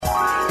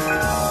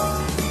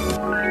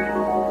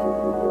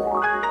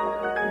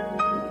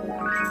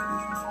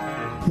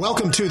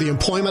Welcome to the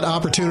Employment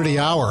Opportunity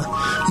Hour.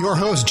 Your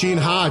host, Gene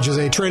Hodge, is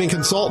a training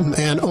consultant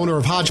and owner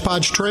of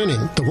Hodgepodge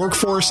Training, the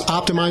workforce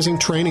optimizing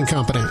training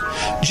company.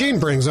 Gene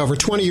brings over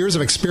 20 years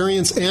of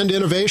experience and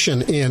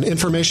innovation in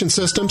information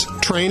systems,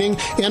 training,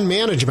 and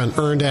management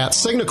earned at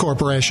Cigna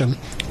Corporation,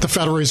 the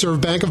Federal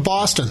Reserve Bank of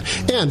Boston,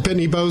 and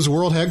Pitney Bowes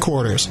World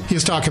Headquarters. He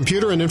has taught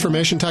computer and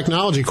information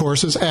technology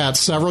courses at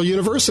several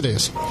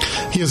universities.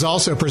 He has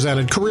also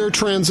presented career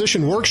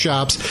transition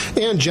workshops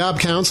and job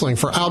counseling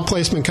for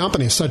outplacement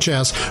companies such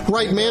as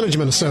Wright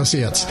Management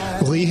Associates,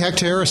 Lee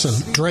Hecht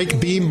Harrison, Drake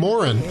B.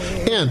 Morin,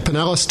 and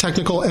Pinellas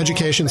Technical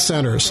Education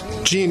Centers.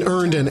 Gene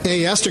earned an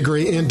A.S.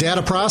 degree in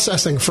data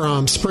processing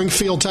from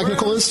Springfield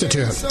Technical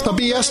Institute, a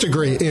B.S.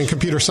 degree in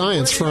computer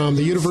science from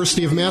the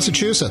University of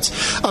Massachusetts,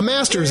 a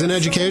master's in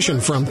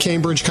education from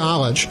Cambridge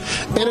College,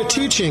 and a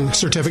teaching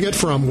certificate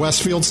from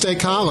Westfield State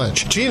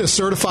College. Gene is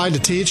certified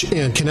to teach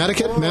in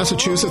Connecticut,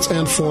 Massachusetts,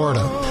 and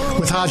Florida.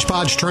 With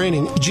Hodgepodge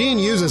Training, Gene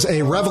uses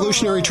a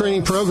revolutionary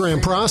training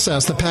program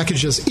process that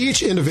packages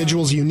each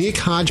individual's unique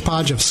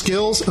hodgepodge of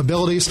skills,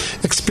 abilities,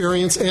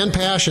 experience, and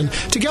passion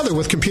together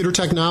with computer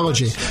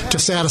technology to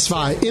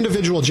satisfy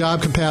individual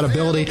job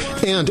compatibility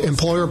and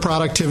employer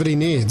productivity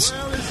needs.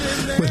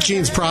 With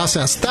Gene's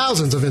process,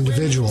 thousands of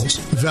individuals,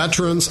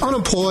 veterans,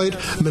 unemployed,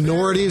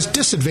 minorities,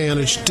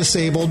 disadvantaged,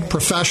 disabled,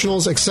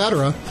 professionals,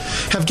 etc.,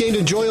 have gained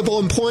enjoyable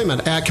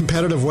employment at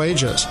competitive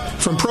wages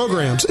from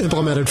programs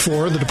implemented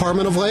for the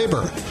Department of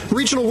Labor,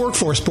 Regional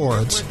Workforce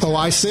Boards,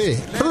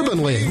 OIC,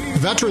 Urban League,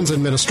 Veterans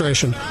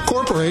Administration,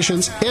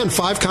 corporations, and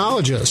 5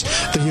 colleges: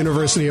 the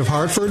University of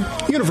Hartford,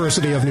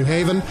 University of New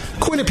Haven,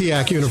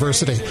 Quinnipiac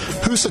University,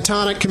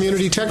 Housatonic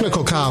Community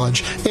Technical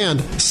College,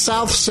 and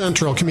South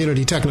Central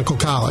Community Technical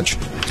College.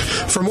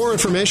 For more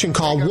information,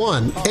 call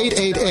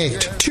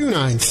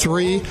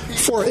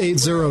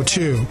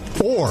 1-888-293-4802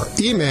 or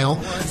email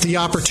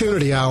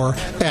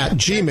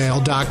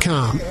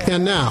theopportunityhour@gmail.com.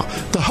 And now,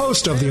 the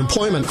host of the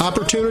Employment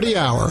Opportunity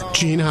Hour,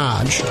 Gene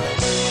Hodge.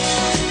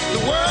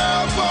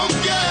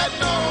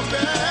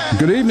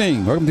 Good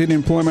evening. Welcome to the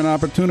Employment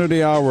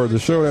Opportunity Hour, the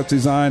show that's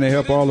designed to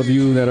help all of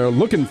you that are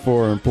looking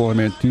for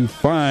employment to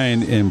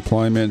find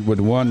employment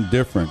with one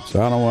difference.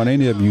 I don't want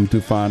any of you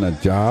to find a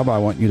job. I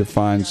want you to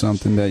find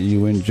something that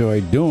you enjoy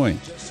doing.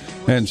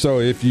 And so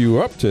if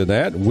you're up to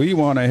that, we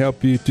want to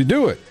help you to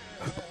do it.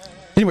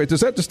 Anyway, to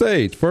set the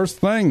stage, first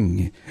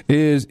thing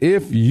is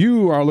if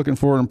you are looking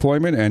for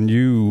employment and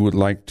you would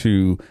like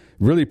to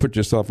really put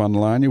yourself on the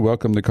line, you're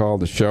welcome to call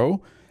the show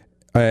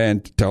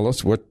and tell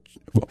us what.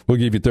 We'll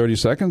give you 30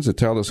 seconds to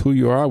tell us who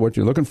you are, what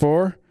you're looking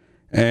for,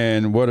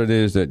 and what it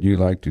is that you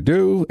like to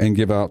do, and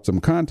give out some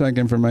contact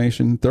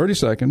information. 30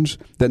 seconds.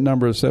 That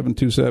number is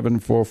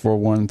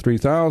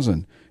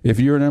 727-441-3000. If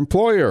you're an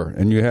employer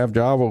and you have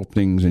job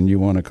openings and you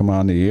want to come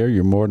on the air,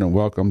 you're more than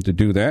welcome to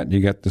do that. You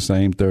get the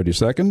same 30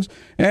 seconds.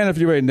 And if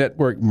you're a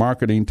network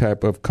marketing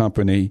type of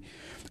company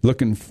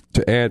looking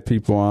to add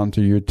people onto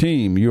your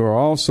team, you are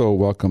also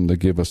welcome to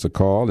give us a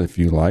call if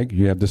you like.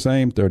 You have the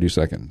same 30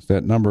 seconds.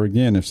 That number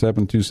again is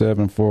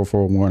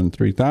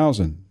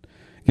 727-441-3000.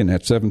 Again,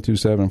 that's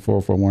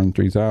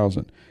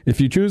 727-441-3000.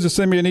 If you choose to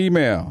send me an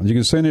email, you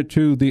can send it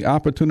to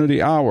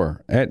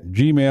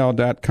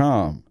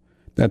theopportunityhour@gmail.com.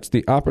 That's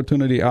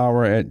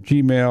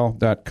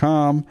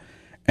theopportunityhour@gmail.com,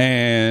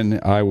 and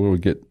I will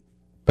get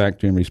back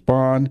to you and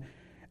respond.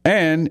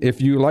 And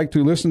if you like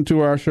to listen to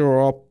our show or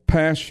all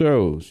past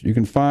shows, you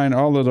can find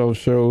all of those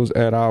shows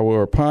at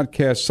our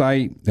podcast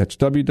site. That's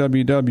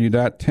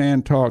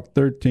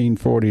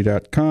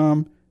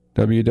www.tantalk1340.com,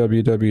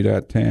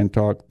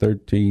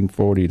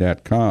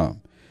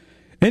 www.tantalk1340.com.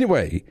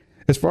 Anyway,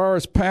 as far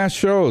as past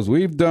shows,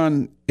 we've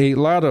done a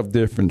lot of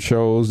different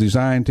shows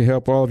designed to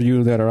help all of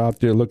you that are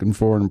out there looking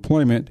for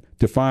employment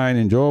to find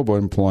enjoyable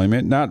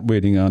employment, not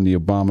waiting on the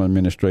Obama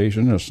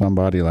administration or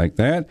somebody like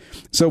that.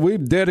 So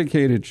we've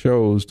dedicated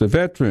shows to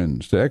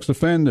veterans, to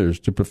ex-offenders,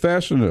 to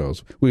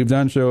professionals. We've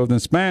done shows in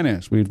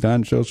Spanish. We've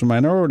done shows for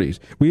minorities.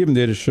 We even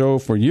did a show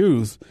for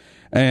youth.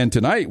 And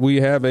tonight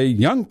we have a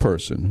young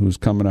person who's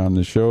coming on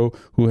the show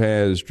who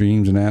has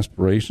dreams and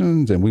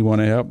aspirations, and we want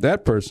to help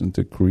that person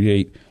to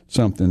create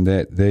something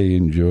that they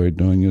enjoy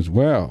doing as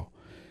well.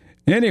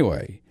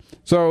 Anyway,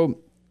 so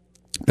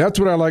that's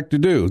what I like to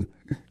do.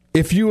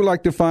 If you would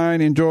like to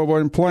find enjoyable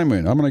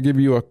employment, I'm going to give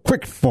you a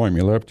quick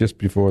formula just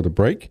before the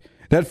break.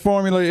 That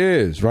formula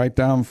is write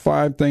down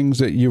 5 things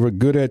that you were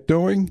good at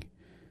doing.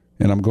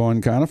 And I'm going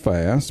kind of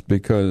fast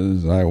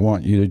because I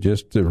want you to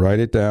just to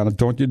write it down. I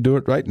don't want you to do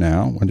it right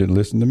now. I want you to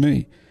listen to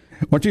me.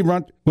 Once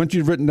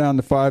you've written down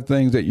the 5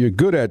 things that you're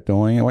good at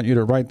doing, I want you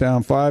to write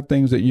down 5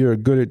 things that you're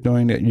good at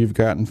doing that you've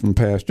gotten from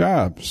past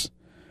jobs.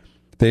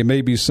 They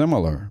may be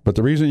similar, but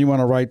the reason you want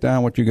to write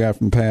down what you got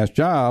from past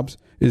jobs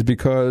is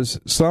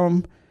because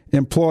some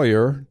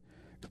employer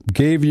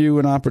gave you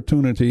an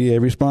opportunity,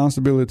 a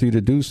responsibility to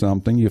do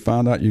something. You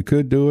found out you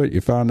could do it. You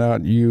found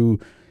out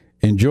you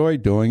enjoy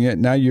doing it.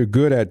 Now you're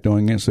good at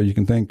doing it, so you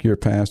can thank your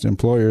past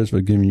employers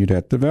for giving you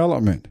that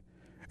development.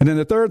 And then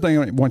the third thing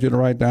I want you to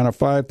write down are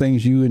 5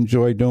 things you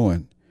enjoy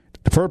doing.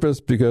 The purpose,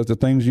 because the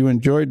things you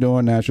enjoy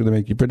doing naturally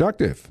make you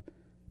productive.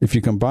 If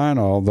you combine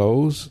all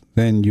those,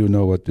 then you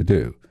know what to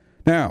do.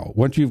 Now,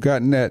 once you've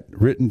gotten that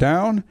written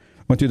down,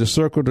 I want you to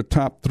circle the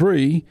top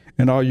 3,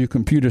 and all you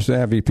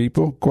computer-savvy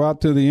people, go out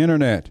to the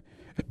Internet.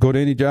 Go to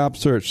any job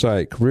search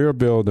site, Career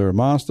Builder,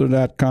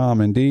 Monster.com,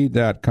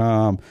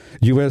 Indeed.com,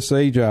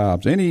 USA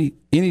Jobs, any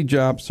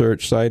job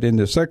search site. In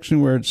the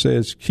section where it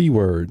says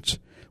keywords, I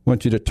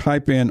want you to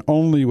type in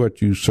only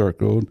what you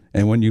circled,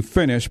 and when you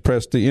finish,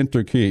 press the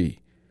Enter key.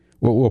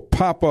 What will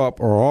pop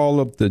up are all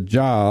of the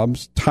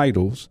jobs,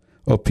 titles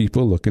of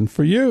people looking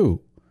for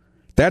you.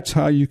 That's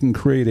how you can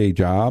create a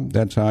job.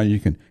 That's how you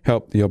can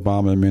help the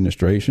Obama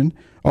administration.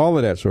 All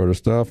of that sort of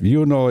stuff.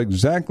 You'll know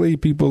exactly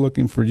people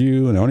looking for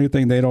you, and the only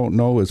thing they don't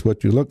know is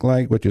what you look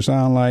like, what you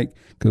sound like,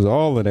 because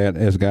all of that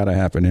has got to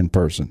happen in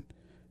person.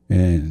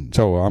 And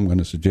so I'm going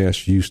to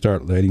suggest you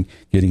start getting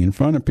in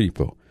front of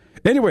people.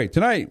 Anyway,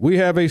 tonight we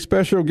have a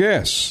special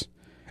guest,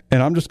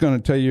 and I'm just going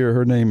to tell you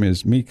her name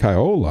is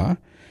Mikaola,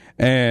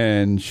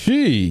 and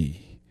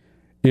she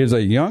is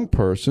a young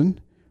person.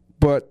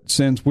 But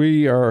since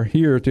we are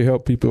here to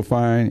help people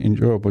find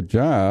enjoyable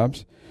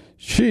jobs,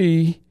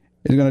 she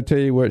is going to tell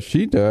you what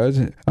she does.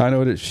 I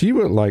know that she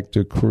would like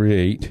to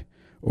create,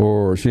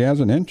 or she has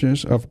an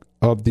interest of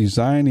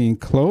designing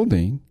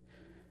clothing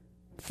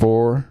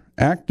for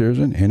actors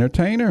and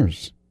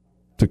entertainers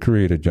to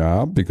create a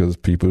job, because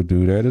people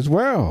do that as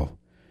well.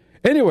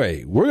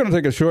 Anyway, we're going to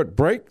take a short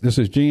break. This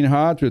is Gene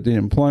Hodge with the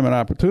Employment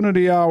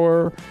Opportunity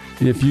Hour.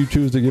 If you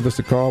choose to give us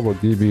a call, we'll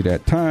give you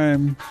that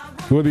time.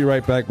 We'll be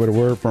right back with a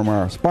word from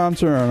our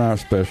sponsor and our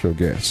special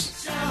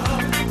guest.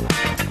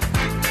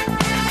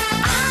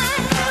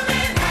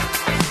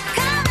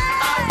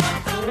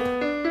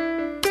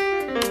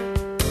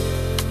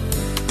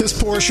 This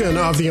portion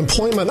of the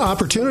Employment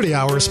Opportunity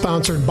Hour is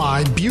sponsored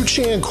by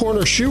Buchan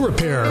Corner Shoe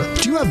Repair.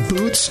 Do you have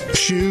boots,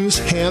 shoes,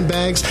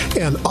 handbags,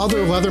 and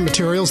other leather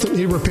materials that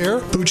need repair?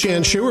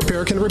 Buchan Shoe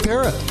Repair can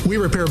repair it. We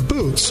repair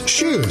boots,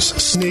 shoes,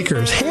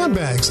 sneakers,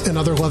 handbags, and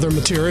other leather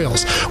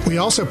materials. We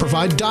also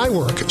provide dye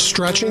work,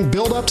 stretching,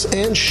 build-ups,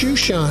 and shoe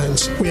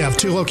shines. We have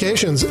 2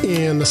 locations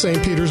in the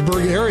St.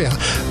 Petersburg area.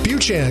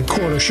 Buchan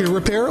Corner Shoe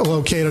Repair,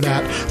 located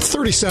at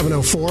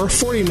 3704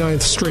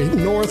 49th Street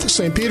North,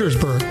 St.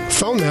 Petersburg.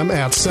 Phone them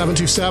at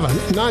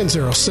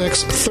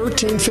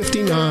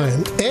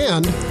 727-906-1359.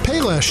 And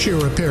Payless Shoe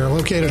Repair,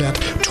 located at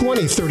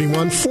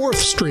 2031 4th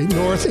Street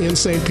North in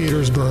St.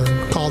 Petersburg.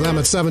 Call them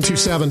at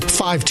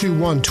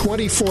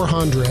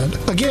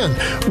 727-521-2400. Again,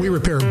 we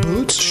repair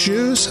boots,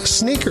 shoes,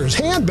 sneakers,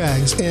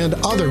 handbags, and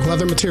other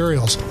leather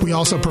materials. We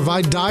also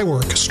provide dye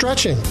work,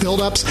 stretching,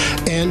 build-ups,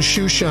 and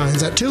shoe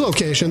shines at 2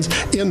 locations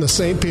in the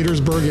St.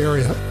 Petersburg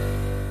area.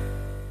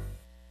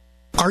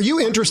 Are you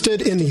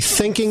interested in the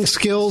thinking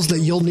skills that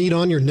you'll need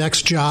on your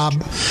next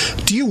job?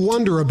 Do you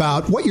wonder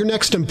about what your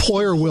next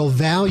employer will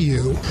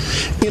value?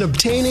 In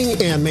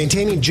obtaining and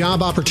maintaining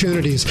job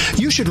opportunities,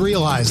 you should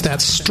realize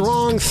that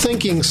strong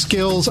thinking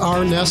skills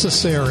are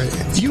necessary.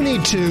 You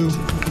need to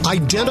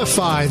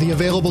identify the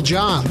available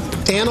job,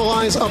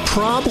 analyze a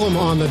problem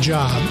on the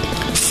job,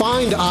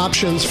 find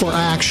options for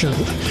action,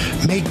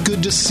 make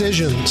good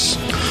decisions,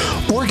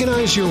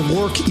 organize your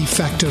work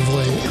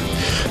effectively,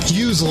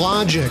 use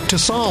logic to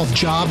solve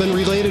job and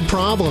related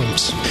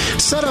problems,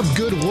 set up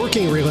good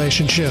working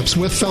relationships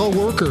with fellow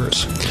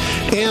workers,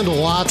 and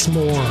lots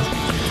more.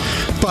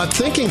 But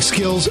thinking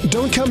skills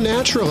don't come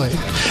naturally.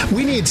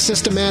 We need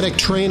systematic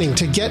training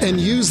to get and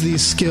use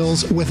these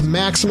skills with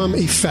maximum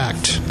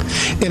effect.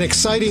 An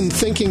exciting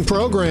thinking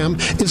program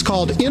is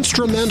called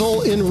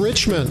Instrumental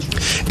Enrichment,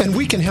 and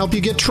we can help you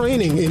get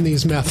training in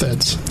these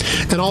methods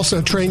and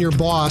also train your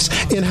boss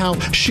in how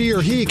she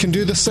or he can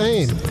do the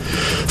same.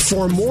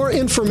 For more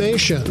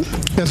information,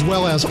 as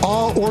well as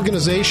all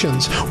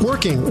organizations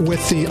working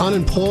with the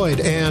unemployed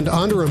and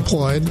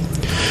underemployed,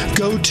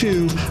 go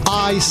to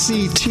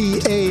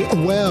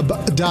ictaweb.org.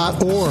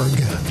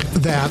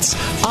 That's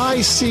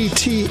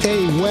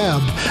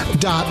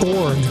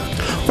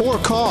ictaweb.org. Or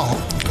call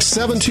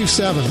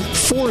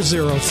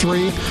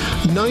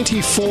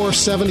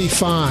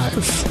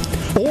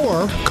 727-403-9475.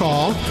 Or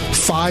call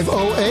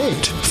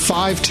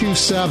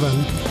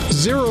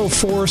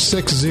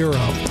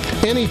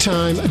 508-527-0460.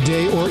 Anytime,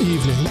 day or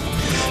evening.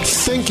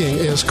 Thinking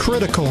is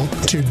critical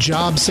to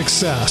job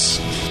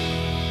success.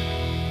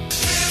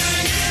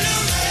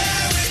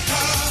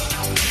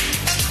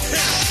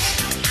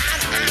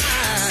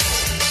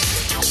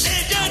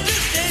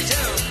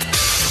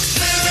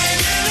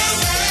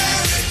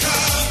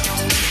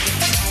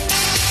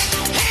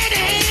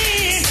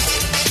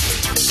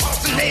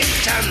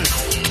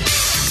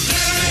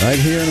 Right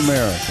here in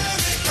America.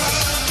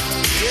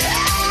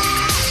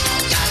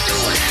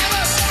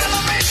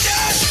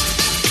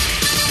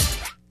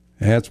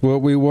 That's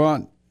what we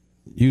want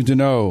you to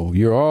know.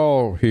 You're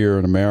all here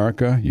in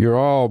America. You're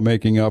all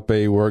making up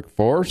a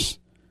workforce.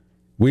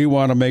 We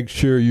want to make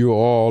sure you're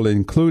all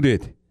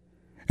included.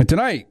 And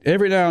tonight,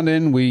 every now and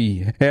then,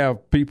 we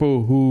have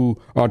people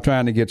who are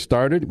trying to get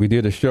started. We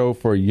did a show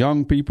for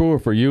young people or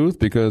for youth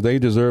because they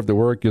deserve to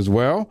work as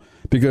well,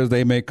 because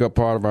they make up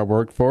part of our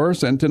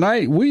workforce. And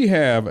tonight, we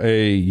have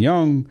a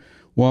young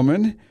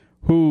woman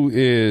who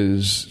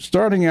is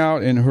starting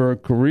out in her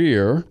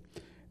career,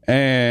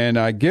 and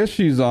I guess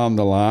she's on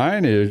the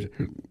line.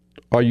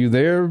 Are you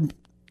there,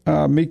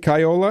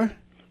 Mikaela?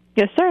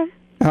 Yes, sir.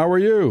 How are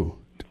you?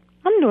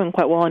 I'm doing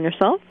quite well. On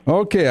yourself?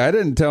 Okay, I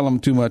didn't tell them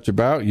too much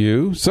about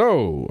you,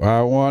 so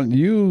I want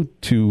you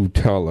to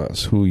tell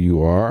us who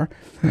you are.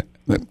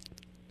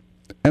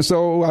 And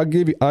so I'll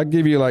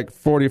give you like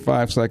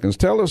 45 seconds.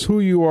 Tell us who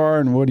you are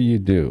and what do you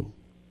do.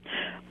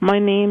 My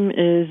name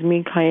is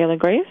Mikaela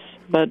Grace,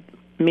 but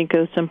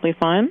Mika is simply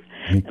fine.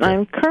 Mika. And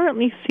I'm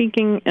currently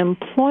seeking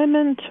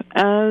employment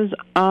as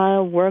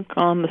I work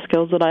on the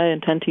skills that I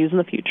intend to use in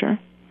the future.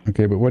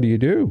 Okay, but what do you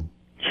do?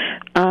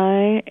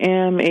 I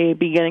am a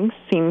beginning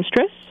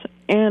seamstress,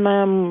 and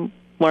I'm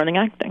learning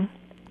acting.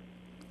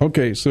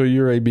 Okay, so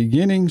you're a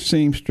beginning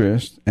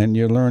seamstress, and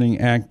you're learning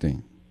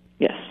acting.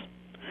 Yes.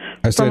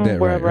 I said that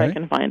wherever right? I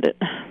can find it.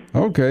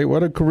 Okay,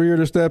 what a career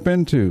to step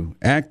into,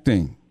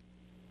 acting.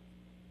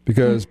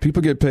 Because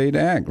people get paid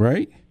to act,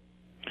 right?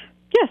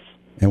 Yes.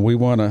 And we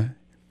want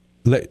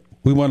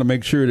to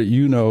make sure that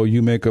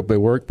you make up the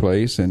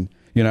workplace, and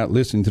you're not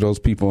listening to those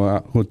people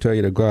who tell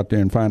you to go out there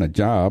and find a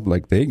job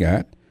like they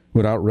got,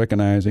 without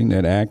recognizing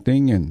that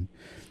acting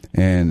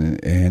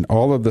and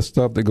all of the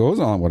stuff that goes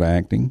on with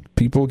acting,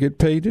 people get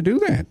paid to do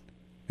that.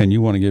 And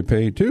you want to get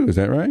paid too, is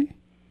that right?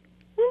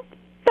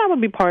 That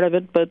would be part of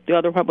it, but the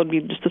other part would be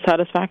just the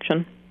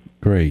satisfaction.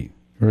 Great.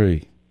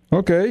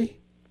 Okay.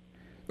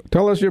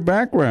 Tell us your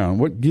background.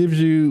 What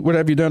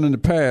have you done in the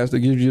past that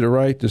gives you the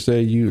right to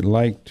say you'd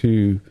like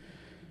to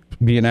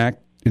be an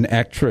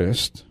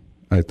actress,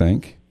 I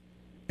think,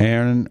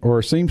 or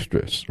a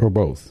seamstress, or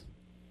both?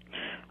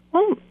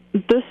 Well,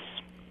 this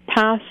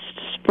past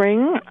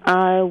spring,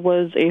 I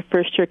was a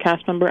first-year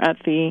cast member at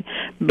the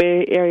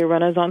Bay Area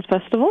Renaissance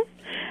Festival.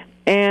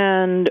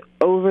 And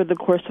over the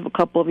course of a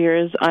couple of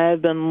years, I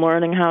have been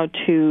learning how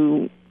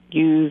to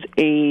use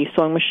a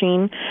sewing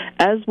machine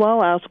as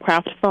well as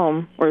craft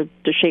foam, or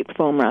to shape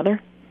foam,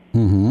 rather.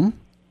 Mm-hmm.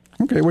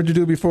 Okay, what did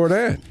you do before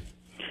that?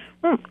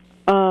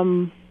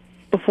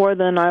 Before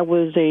then, I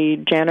was a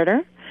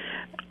janitor,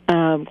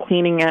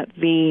 cleaning at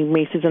the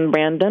Macy's in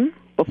Brandon.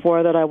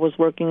 Before that, I was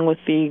working with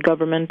the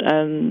government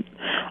and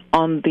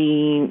on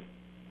the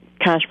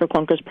Cash for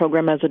Clunkers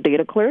program as a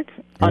data clerk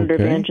under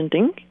Tangent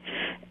Inc.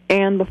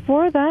 And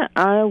before that,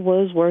 I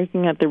was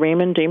working at the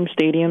Raymond James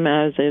Stadium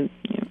as a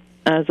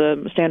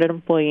standard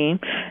employee,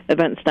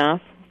 event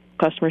staff,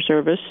 customer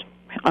service,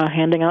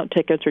 handing out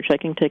tickets or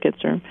checking tickets,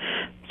 or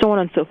so on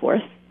and so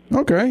forth.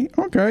 Okay.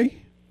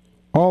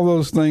 All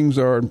those things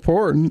are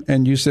important,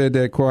 and you said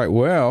that quite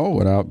well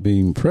without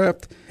being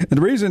prepped. And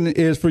the reason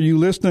is for you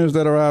listeners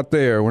that are out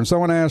there, when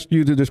someone asks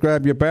you to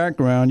describe your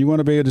background, you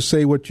want to be able to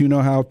say what you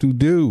know how to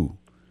do.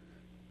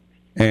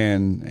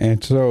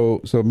 And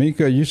so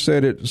Mika, you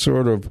said it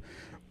sort of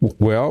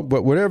well,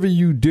 but whatever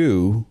you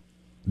do,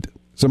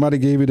 somebody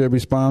gave you the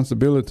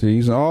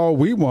responsibilities, and all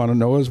we want to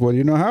know is what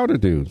you know how to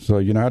do. So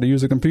you know how to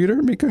use a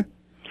computer, Mika?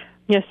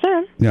 Yes,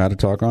 sir. You know how to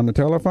talk on the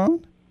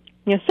telephone?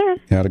 Yes, sir.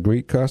 You know how to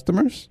greet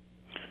customers?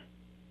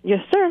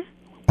 Yes, sir.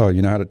 Oh,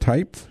 you know how to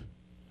type?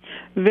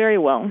 Very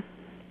well.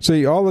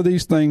 See, all of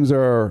these things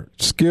are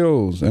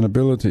skills and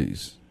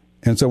abilities.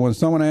 And so when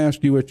someone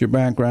asks you what your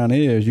background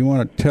is, you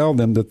want to tell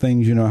them the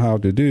things you know how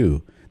to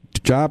do.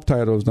 Job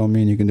titles don't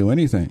mean you can do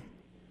anything.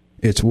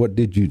 It's what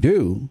did you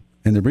do?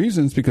 And the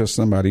reason is because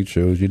somebody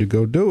chose you to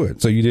go do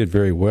it. So you did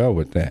very well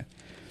with that.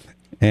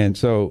 And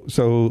so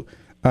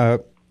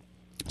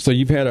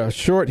you've had a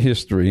short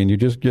history and you're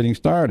just getting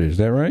started. Is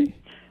that right?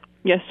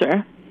 Yes,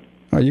 sir.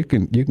 Oh, you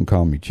can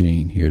call me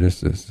Gene here.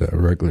 This is a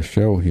regular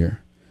show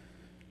here,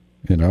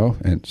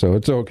 and so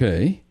it's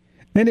okay.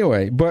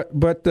 Anyway, but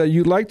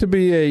you'd like to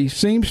be a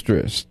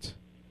seamstress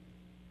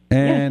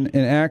and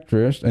an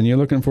actress, and you're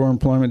looking for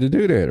employment to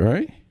do that,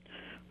 right?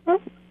 Well,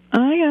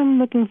 I am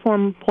looking for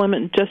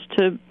employment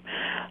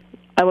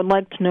I would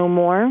like to know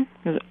more,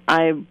 because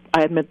I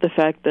admit the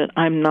fact that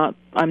I'm not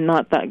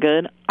that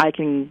good.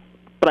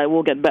 But I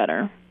will get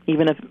better,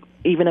 even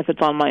if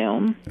it's on my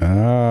own.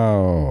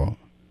 Oh.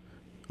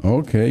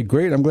 Okay,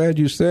 great. I'm glad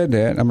you said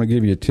that. I'm going to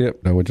give you a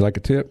tip. Now, would you like a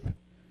tip?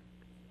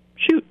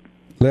 Shoot.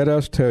 Let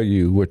us tell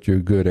you what you're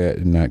good at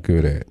and not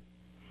good at.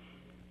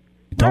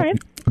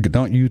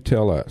 Don't you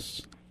tell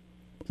us.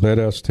 Let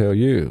us tell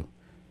you.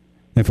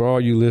 And for all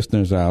you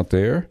listeners out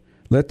there,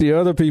 let the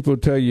other people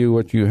tell you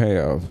what you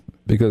have,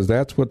 because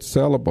that's what's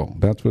sellable.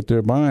 That's what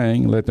they're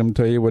buying. Let them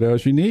tell you what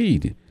else you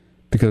need,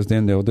 because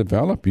then they'll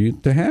develop you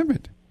to have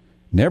it.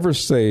 Never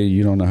say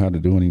you don't know how to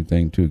do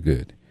anything too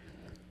good,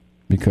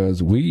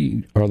 because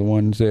we are the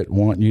ones that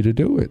want you to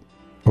do it,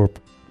 or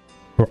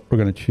we're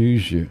going to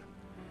choose you.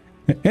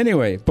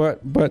 Anyway,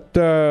 but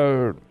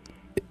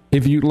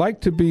if you'd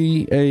like to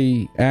be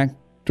a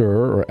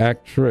actor or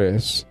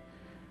actress,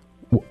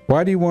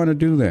 why do you want to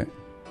do that?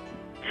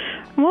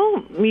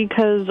 Well,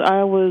 because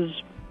I was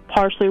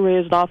partially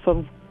raised off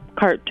of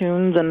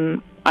cartoons,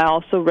 and I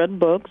also read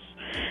books,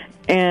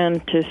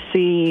 and to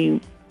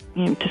see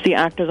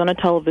actors on a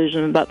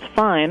television, that's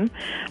fine,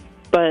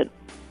 but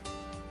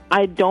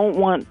I don't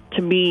want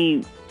to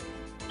be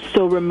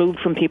so removed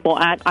from people.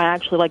 I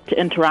actually like to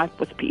interact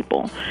with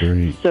people.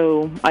 Great.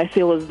 So I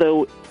feel as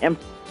though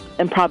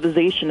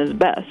improvisation is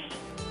best.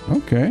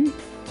 Okay.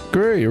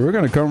 Great. We're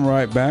going to come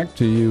right back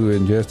to you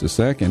in just a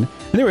second.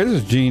 Anyway, this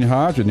is Gene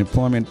Hodge with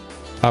Employment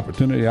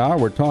Opportunity Hour.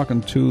 We're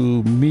talking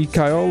to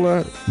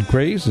Michaela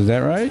Grace. Is that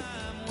right?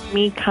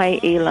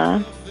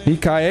 Michaela.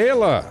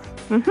 Michaela.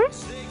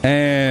 Mm-hmm.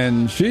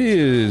 And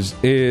she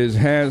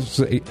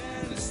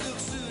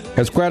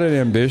has quite an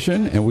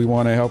ambition, and we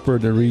want to help her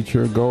to reach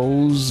her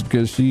goals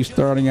because she's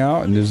starting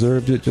out and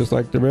deserves it just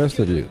like the rest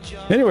of you.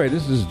 Anyway,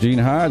 this is Gene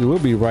Hodge. We'll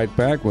be right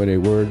back with a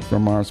word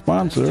from our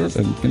sponsor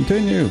and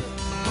continue.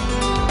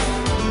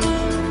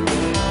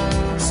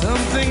 Some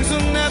things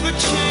will never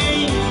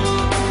change.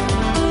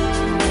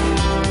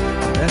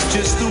 That's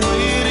just the way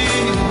it is.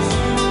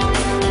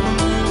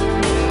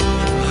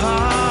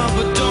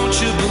 But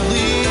don't you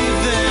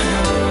believe them?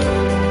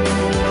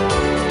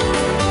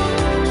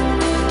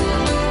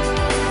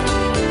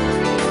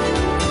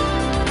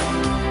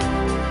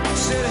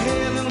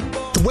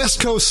 The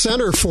West Coast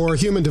Center for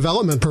Human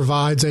Development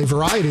provides a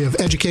variety of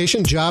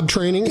education, job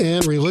training,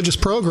 and religious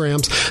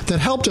programs that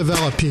help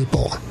develop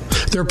people.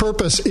 Their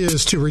purpose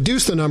is to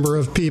reduce the number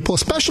of people,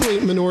 especially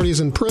minorities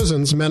in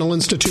prisons, mental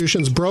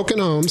institutions, broken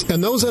homes,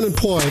 and those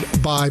unemployed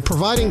by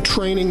providing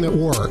training that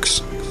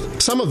works.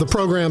 Some of the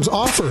programs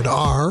offered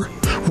are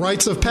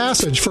Rites of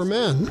Passage for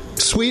Men,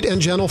 Sweet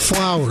and Gentle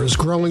Flowers,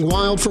 Growing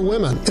Wild for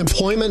Women,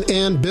 Employment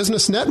and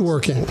Business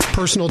Networking,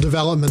 Personal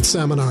Development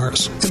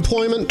Seminars,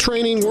 Employment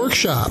Training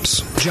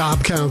Workshops,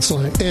 Job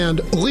Counseling,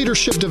 and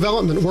Leadership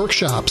Development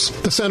Workshops.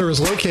 The center is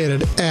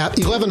located at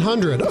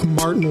 1100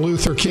 Martin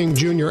Luther King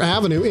Jr.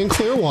 Avenue in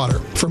Clearwater.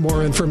 For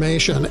more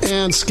information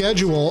and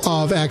schedule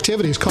of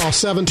activities, call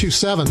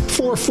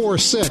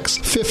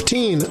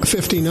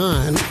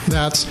 727-446-1559.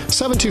 That's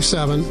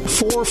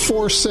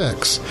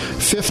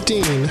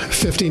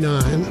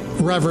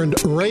 727-446-1559. Reverend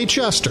Ray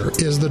Chester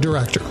is the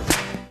director.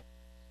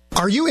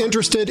 Are you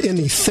interested in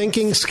the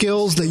thinking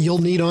skills that you'll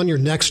need on your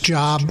next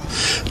job?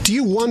 Do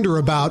you wonder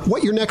about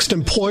what your next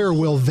employer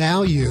will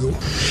value?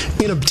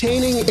 In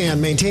obtaining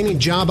and maintaining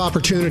job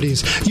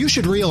opportunities, you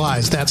should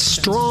realize that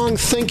strong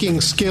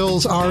thinking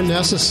skills are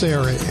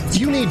necessary.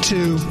 You need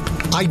to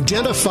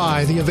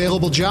identify the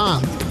available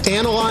job,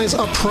 analyze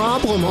a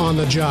problem on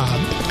the job,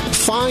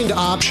 find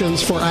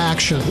options for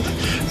action,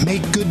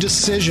 make good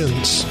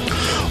decisions,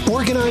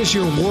 organize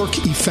your work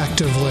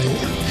effectively,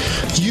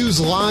 use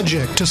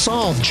logic to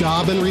solve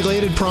job and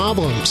related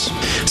problems,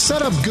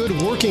 set up good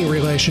working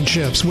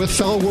relationships with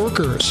fellow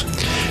workers,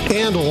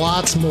 and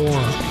lots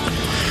more.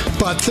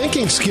 But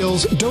thinking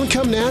skills don't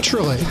come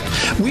naturally.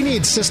 We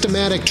need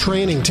systematic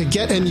training to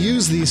get and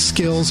use these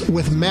skills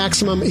with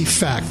maximum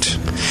effect.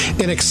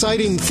 An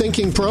exciting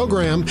thinking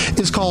program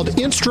is called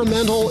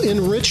Instrumental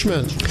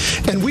Enrichment,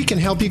 and we can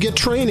help you get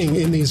training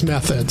in these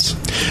methods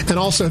and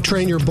also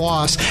train your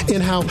boss in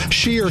how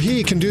she or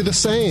he can do the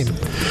same.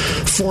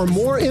 For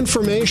more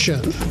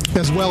information,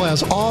 as well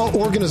as all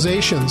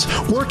organizations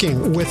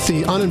working with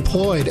the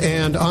unemployed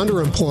and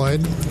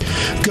underemployed,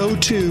 go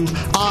to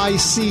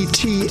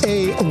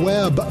ictaweb.org.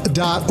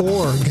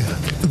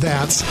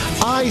 That's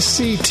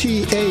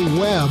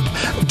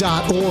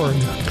ictaweb.org.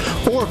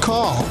 Or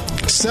call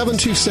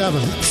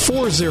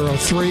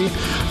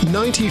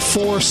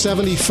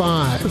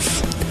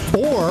 727-403-9475.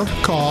 Or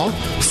call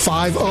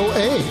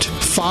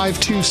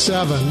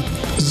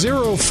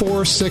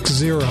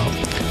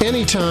 508-527-0460.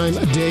 Anytime,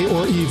 day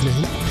or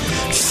evening.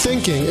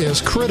 Thinking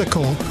is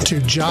critical to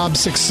job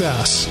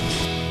success.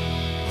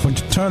 Why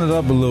don't you turn it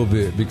up a little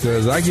bit,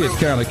 because I get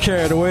kind of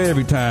carried away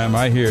every time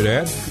I hear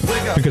that,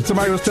 because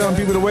somebody was telling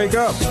people to wake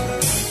up.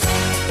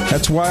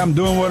 That's why I'm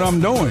doing what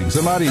I'm doing.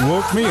 Somebody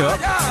woke me up.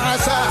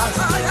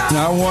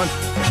 Now I want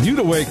you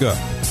to wake up.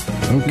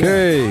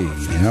 Okay,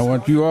 I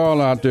want you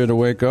all out there to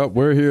wake up.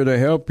 We're here to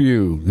help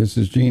you. This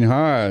is Gene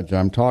Hodge.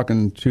 I'm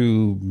talking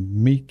to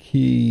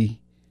Michaela.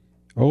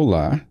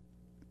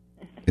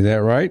 Is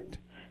that right?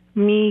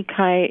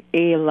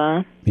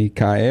 Michaela.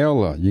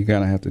 Michaela. You're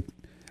going to have to...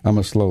 I'm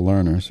a slow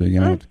learner, so you're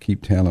going to have to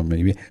keep telling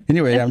me.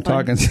 Anyway, I'm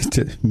talking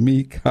to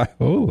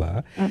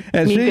Michaela.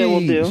 And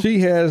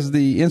she has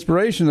the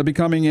inspiration of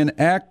becoming an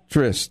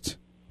actress.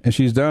 And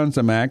she's done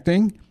some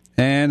acting,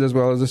 and as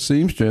well as a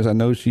seamstress. I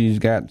know she's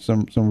got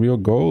some real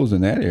goals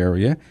in that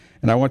area.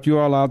 And I want you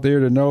all out there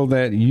to know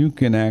that you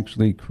can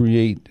actually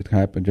create the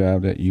type of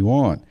job that you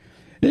want.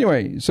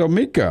 Anyway, so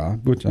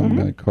Mika, which I'm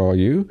going to call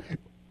you,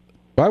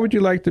 why would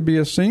you like to be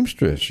a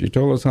seamstress? You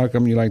told us how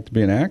come you like to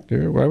be an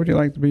actor. Why would you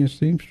like to be a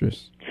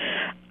seamstress?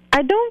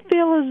 I don't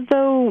feel as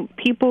though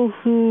people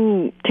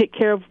who take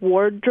care of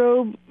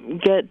wardrobe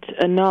get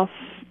enough,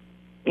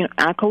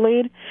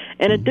 accolade.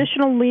 And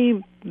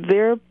additionally,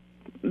 they're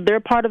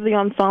part of the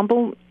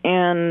ensemble,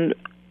 and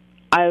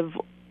I've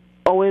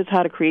always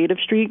had a creative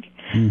streak.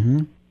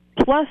 Mm-hmm.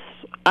 Plus,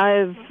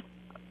 I've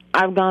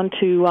gone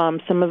to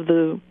some of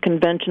the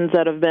conventions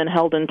that have been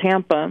held in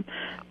Tampa,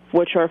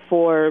 which are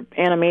for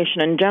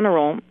animation in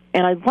general,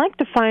 and I'd like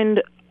to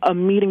find a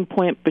meeting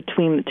point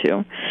between the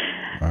two.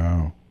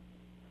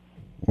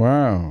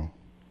 Wow.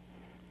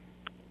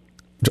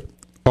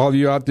 all of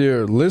you out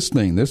there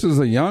listening, this is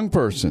a young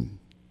person,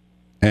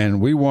 and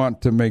we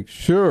want to make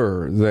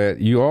sure that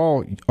you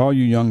all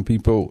you young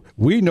people,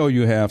 we know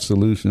you have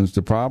solutions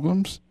to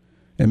problems,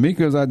 and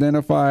Mika's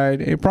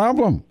identified a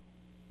problem,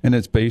 and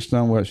it's based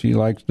on what she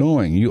likes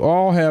doing. You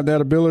all have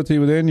that ability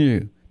within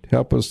you to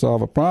help us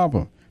solve a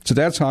problem. So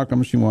that's how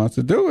come she wants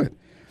to do it.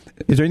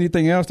 Is there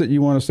anything else that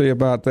you want to say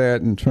about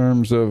that in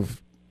terms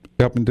of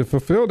helping to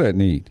fulfill that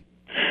need?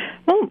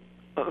 Well,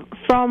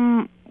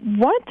 from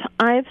what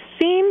I've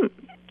seen,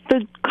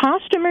 the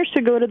costumers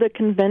who go to the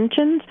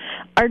conventions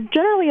are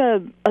generally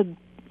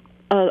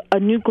a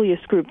nucleus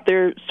group.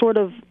 They're sort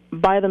of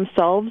by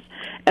themselves,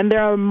 and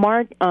there are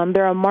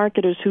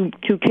marketers who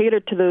cater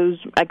to those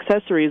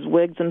accessories,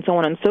 wigs, and so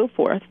on and so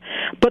forth.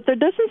 But there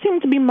doesn't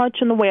seem to be much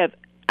in the way of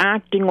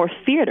acting or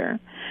theater.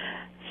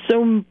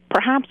 So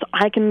perhaps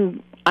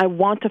I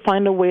want to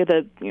find a way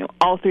that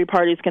all three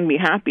parties can be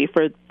happy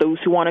for those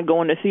who want to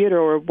go into theater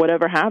or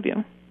whatever have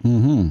you.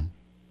 Mm-hmm.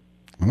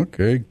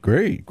 Okay,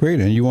 great.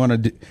 And you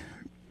want to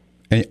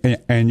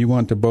and you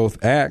want to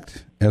both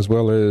act as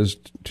well as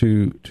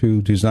to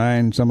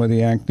design some of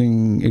the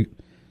acting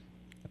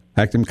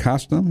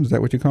costumes. Is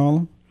that what you call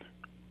them?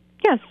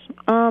 Yes.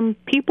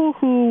 People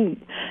who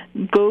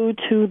go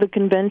to the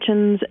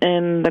conventions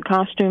and the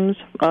costumes.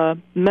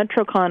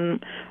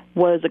 MetroCon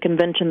was a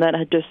convention that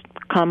had just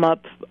come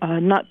up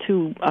not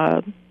too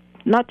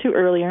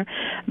earlier.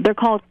 They're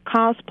called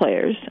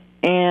cosplayers,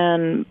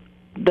 and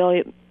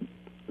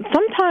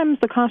sometimes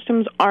the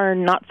costumes are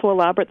not so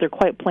elaborate; they're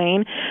quite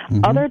plain.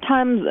 Mm-hmm. Other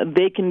times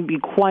they can be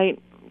quite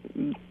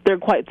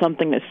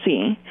something to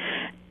see.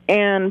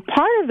 And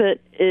part of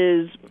it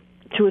is,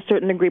 to a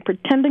certain degree,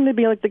 pretending to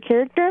be like the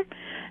character.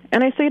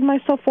 And I say to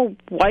myself, well,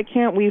 why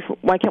can't we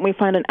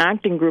find an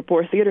acting group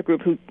or a theater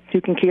group who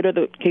can cater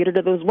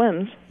to those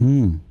whims?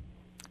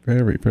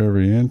 Very,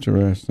 very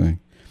interesting.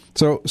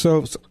 So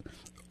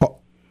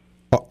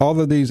all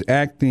of these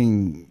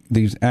acting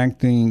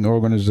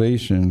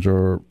organizations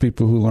or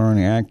people who learn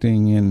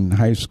acting in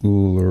high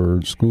school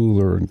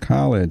or in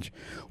college,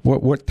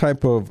 what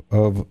type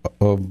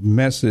of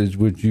message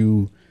would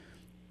you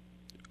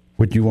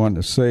want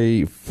to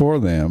say for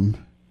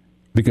them,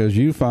 because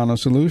you found a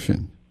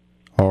solution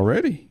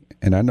already?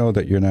 And I know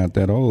that you're not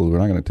that old. We're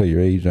not going to tell your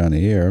age on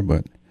the air,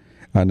 but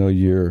I know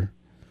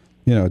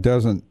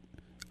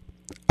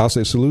I'll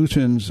say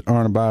solutions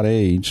aren't about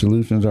age.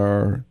 Solutions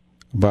are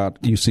about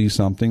you see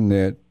something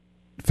that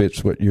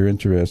fits what you're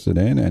interested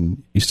in,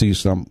 and you see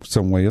some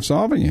way of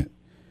solving it.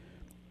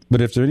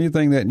 But if there's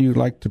anything that you'd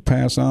like to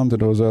pass on to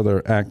those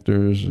other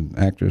actors and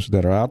actresses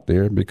that are out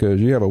there,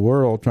 because you have a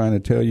world trying to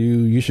tell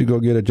you should go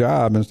get a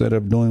job instead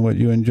of doing what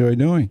you enjoy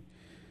doing.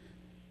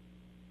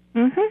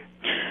 Mm-hmm.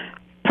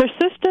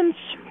 Persistence,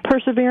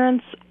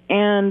 perseverance,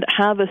 and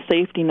have a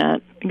safety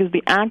net, because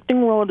the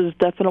acting world is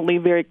definitely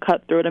very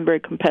cutthroat and very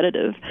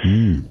competitive.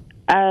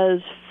 As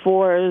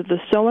for the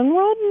sewing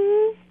world,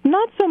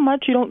 not so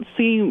much. You don't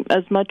see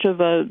as much of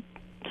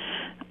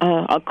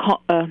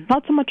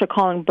not so much a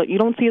calling, but you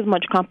don't see as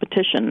much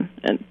competition,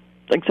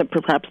 except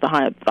for perhaps the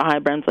high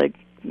brands like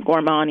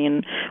Gormani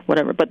and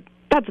whatever. But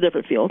that's a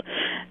different field.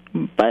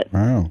 But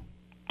wow.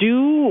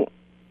 Do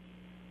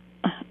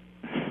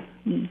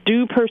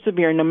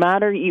persevere, no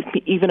matter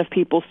even if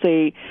people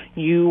say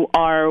you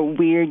are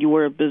weird, you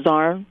are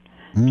bizarre.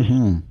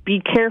 Mm-hmm. Just be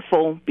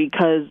careful,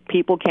 because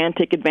people can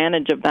take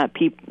advantage of that.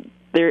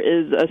 There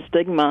is a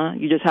stigma.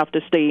 You just have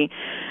to stay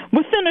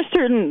within a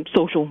certain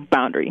social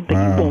boundary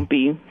that you won't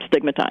be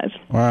stigmatized,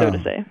 so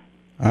to say.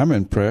 I'm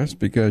impressed,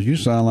 because you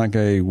sound like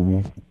a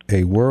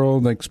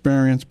world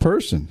experienced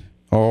person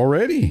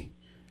already.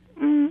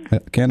 I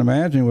can't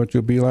imagine what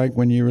you'll be like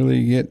when you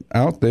really get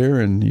out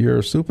there and you're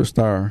a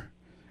superstar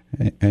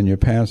and you're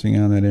passing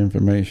on that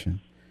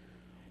information.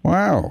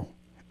 Wow.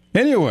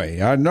 Anyway,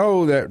 I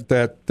know that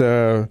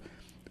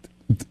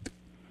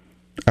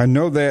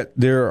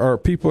there are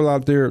people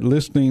out there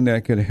listening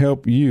that could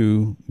help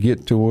you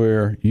get to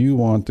where you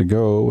want to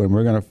go, and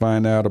we're going to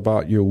find out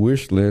about your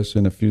wish list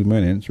in a few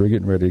minutes. We're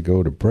getting ready to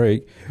go to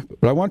break,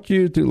 but I want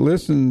you to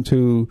listen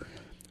to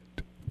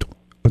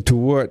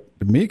what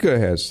Mika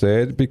has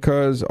said,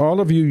 because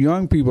all of you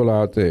young people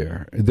out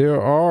there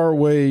are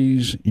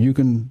ways you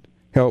can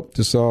help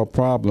to solve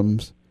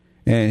problems,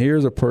 and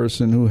here's a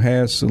person who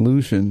has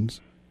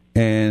solutions.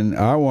 And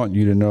I want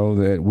you to know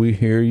that we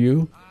hear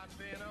you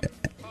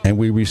and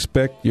we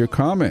respect your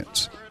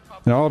comments.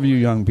 And all of you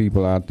young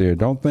people out there,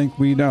 don't think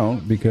we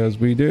don't, because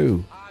we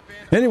do.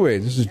 Anyway,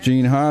 this is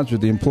Gene Hodge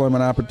with the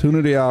Employment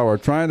Opportunity Hour,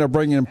 trying to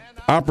bring in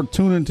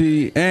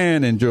opportunity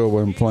and enjoyable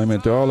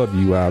employment to all of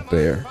you out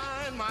there,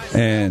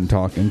 and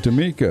talking to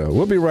Mika.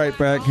 We'll be right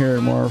back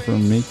hearing more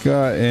from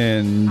Mika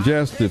in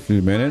just a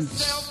few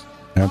minutes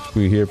after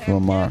we hear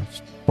from our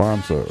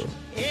sponsor.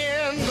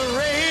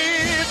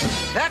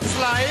 That's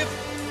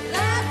life.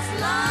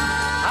 That's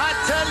life. I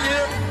tell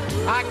you,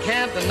 I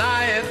can't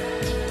deny it.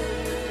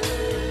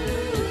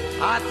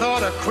 I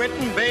thought of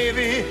quitting,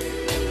 baby,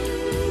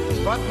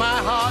 but my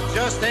heart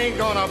just ain't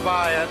gonna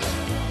buy it.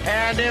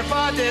 And if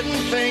I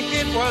didn't think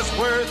it was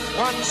worth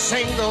one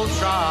single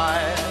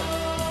try,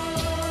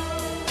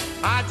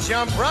 I'd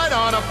jump right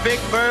on a big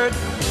bird,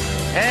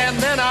 and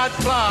then I'd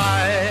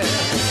fly.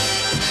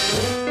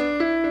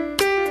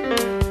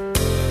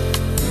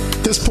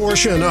 This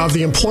portion of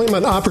the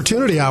Employment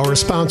Opportunity Hour is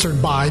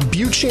sponsored by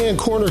Buchan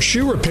Corner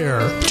Shoe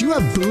Repair. Do you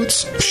have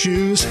boots,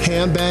 shoes,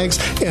 handbags,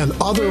 and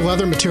other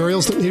leather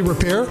materials that need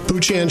repair?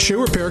 Buchan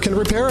Shoe Repair can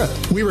repair it.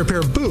 We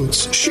repair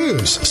boots,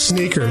 shoes,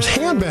 sneakers,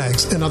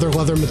 handbags, and other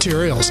leather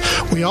materials.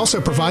 We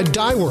also provide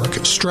dye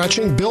work,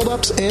 stretching,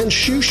 build-ups, and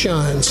shoe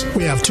shines.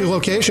 We have 2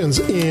 locations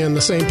in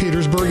the St.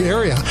 Petersburg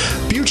area.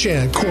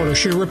 Buchan Corner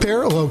Shoe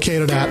Repair,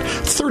 located at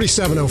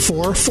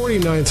 3704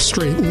 49th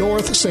Street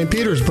North, St.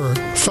 Petersburg.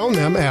 Phone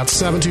them at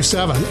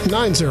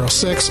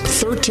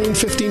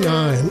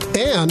 727-906-1359.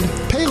 And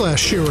Payless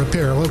Shoe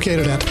Repair,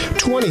 located at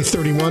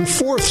 2031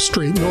 4th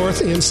Street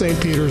North in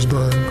St.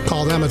 Petersburg.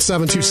 Call them at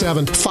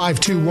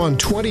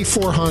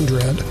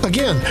 727-521-2400.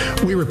 Again,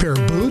 we repair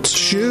boots,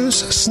 shoes,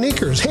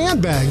 sneakers,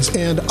 handbags,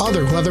 and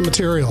other leather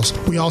materials.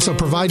 We also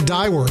provide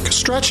dye work,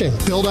 stretching,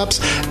 build-ups,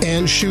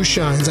 and shoe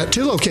shines at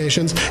 2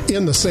 locations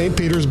in the St.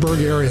 Petersburg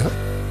area.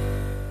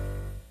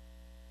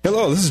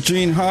 Hello, this is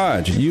Gene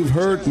Hodge. You've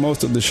heard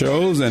most of the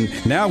shows, and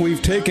now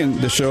we've taken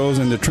the shows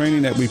and the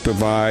training that we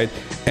provide,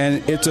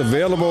 and it's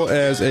available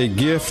as a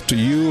gift to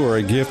you or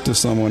a gift to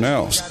someone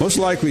else. Most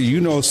likely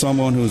you know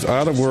someone who's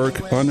out of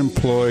work,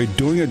 unemployed,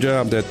 doing a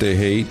job that they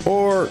hate,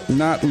 or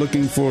not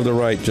looking for the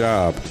right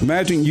job.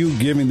 Imagine you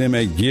giving them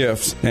a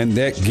gift, and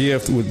that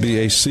gift would be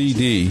a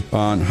CD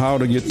on how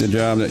to get the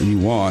job that you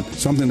want,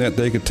 something that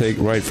they could take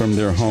right from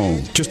their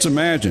home. Just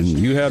imagine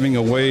you having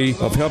a way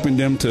of helping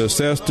them to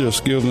assess their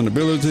skills and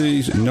abilities,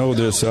 know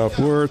their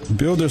self-worth,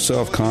 build their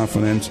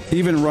self-confidence,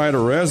 even write a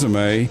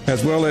resume,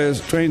 as well as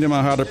train them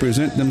on how to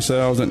present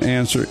themselves and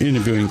answer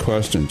interviewing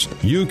questions.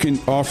 You can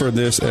offer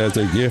this as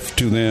a gift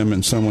to them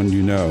and someone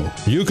you know.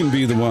 You can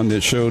be the one that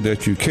showed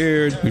that you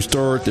cared,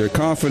 restored their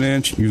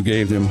confidence, you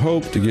gave them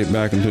hope to get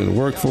back into the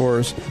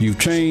workforce, you've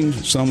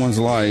changed someone's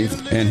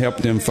life and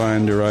helped them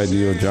find their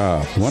ideal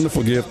job.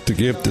 Wonderful gift to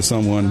give to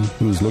someone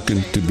who's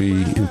looking to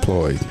be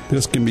employed.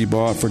 This can be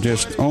bought for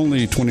just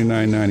only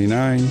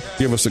 $29.99.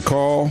 Give us a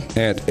call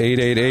at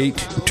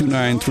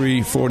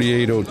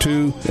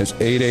 888-293-4802. That's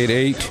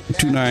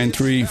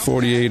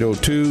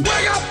 888-293-4802.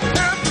 Wake up,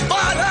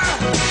 everybody!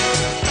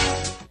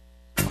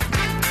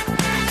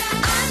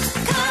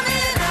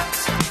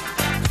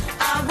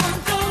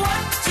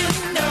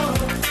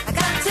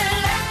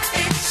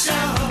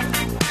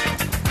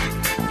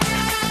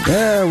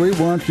 Yeah, we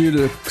want you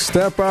to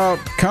step out,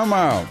 come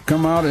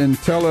out and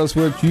tell us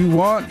what you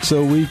want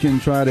so we can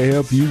try to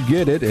help you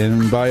get it.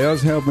 And by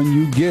us helping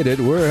you get it,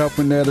 we're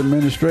helping that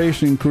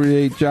administration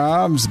create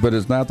jobs, but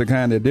it's not the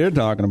kind that they're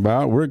talking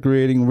about. We're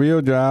creating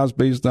real jobs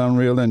based on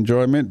real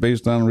enjoyment,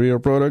 based on real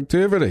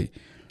productivity.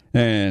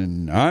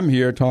 And I'm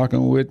here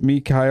talking with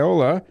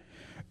Mikaela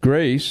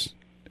Grace.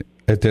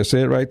 Did I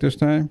say it right this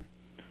time?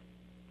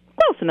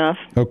 Close enough.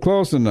 Oh,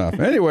 close enough.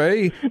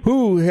 Anyway,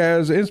 who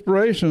has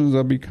inspirations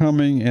of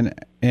becoming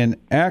an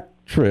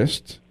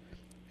actress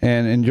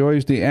and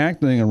enjoys the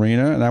acting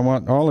arena. And I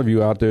want all of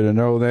you out there to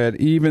know that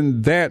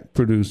even that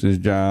produces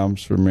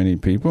jobs for many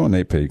people, and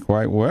they pay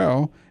quite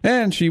well.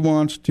 And she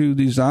wants to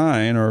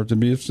design, or to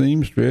be a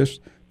seamstress,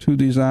 to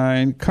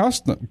design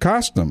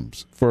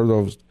costumes for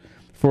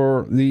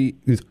the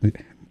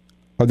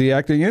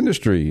acting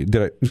industry.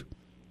 That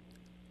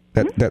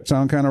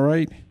sound kind of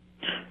right?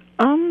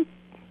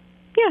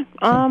 Yeah.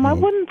 I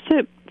wouldn't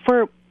say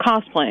for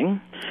cosplaying.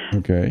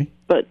 Okay.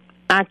 But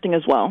acting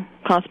as well.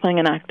 Cosplaying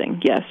and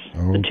acting, yes.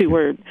 Okay.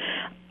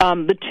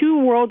 The two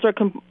worlds are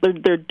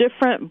they're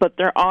different, but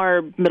there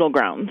are middle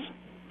grounds,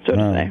 so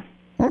to say.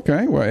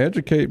 Okay. Well,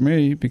 educate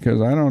me,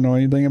 because I don't know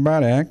anything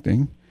about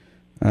acting.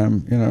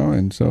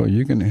 And so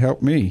you can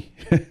help me.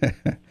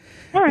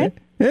 All right.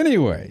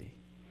 Anyway,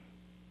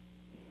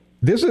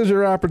 this is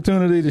your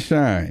opportunity to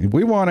shine.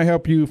 We want to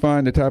help you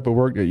find the type of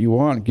work that you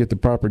want, get the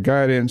proper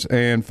guidance,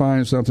 and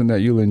find something that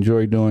you'll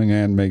enjoy doing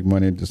and make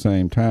money at the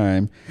same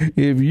time.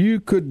 If you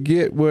could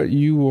get what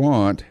you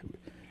want,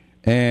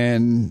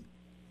 and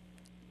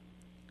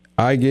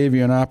I gave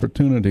you an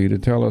opportunity to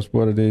tell us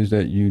what it is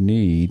that you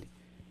need,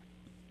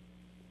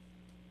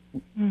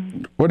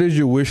 what is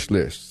your wish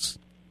list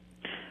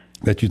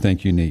that you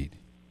think you need?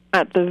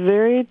 At the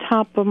very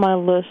top of my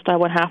list, I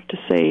would have to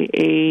say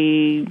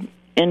a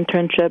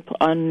internship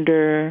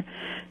under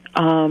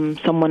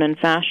someone in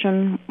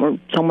fashion or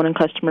someone in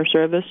customer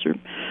service,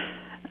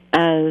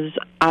 as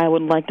I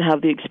would like to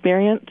have the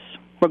experience,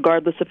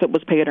 regardless if it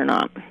was paid or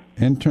not.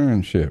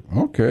 Internship.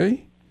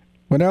 Okay.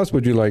 What else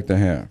would you like to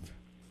have?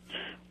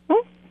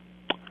 Well,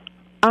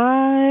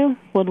 I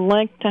would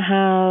like to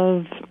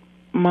have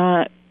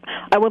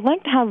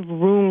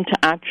room to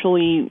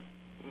actually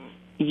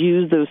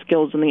use those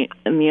skills in the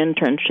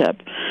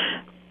internship.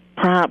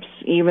 Perhaps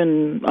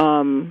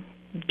even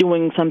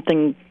doing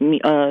something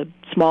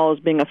small as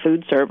being a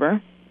food server.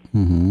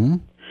 Mm-hmm.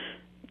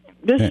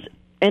 Just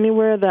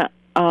anywhere that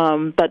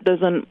would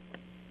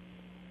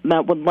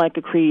like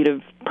a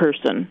creative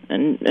person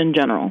in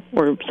general,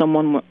 or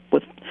someone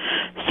with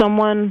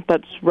someone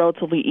that's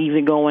relatively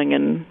easygoing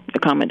and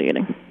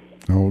accommodating.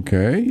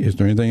 Okay. Is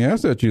there anything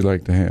else that you'd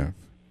like to have?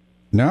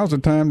 Now's the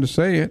time to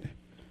say it,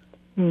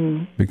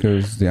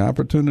 because the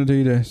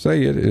opportunity to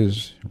say it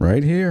is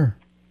right here.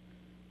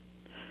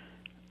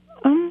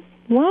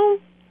 Well,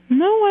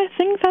 no, I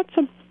think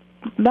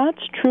that's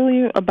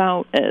truly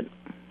about it.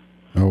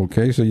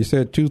 Okay, so you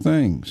said two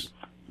things.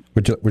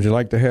 Would you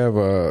like to have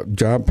a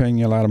job paying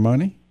you a lot of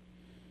money?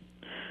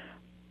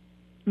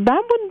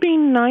 That would be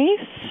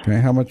nice.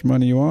 Okay, how much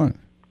money you want?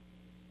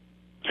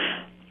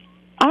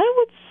 I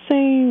would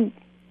say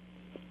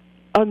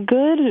a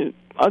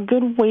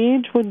good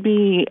wage would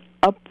be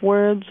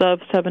upwards of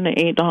 $7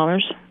 to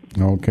 $8.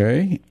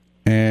 Okay,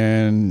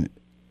 and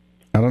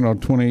I don't know,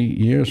 20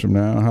 years from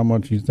now, how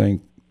much you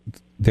think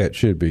that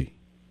should be?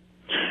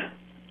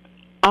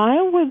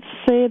 I would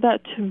say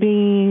that to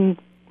be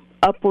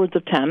upwards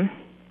of 10.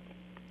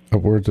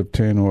 Upwards of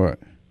 10 what?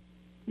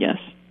 Yes.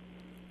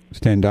 It's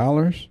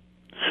 $10?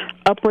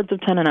 Upwards of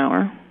 10 an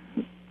hour.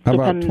 How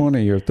about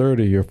 20 or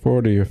 30 or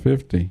 40 or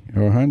 50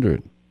 or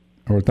 100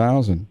 or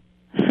 1,000?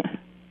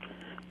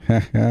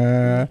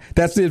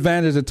 That's the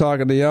advantage of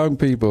talking to young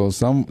people.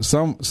 Some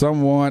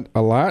want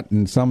a lot,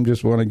 and some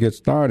just want to get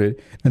started.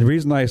 And the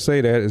reason I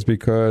say that is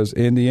because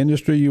in the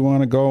industry you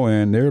want to go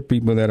in, there are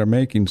people that are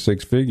making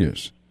six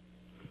figures,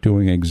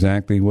 doing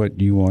exactly what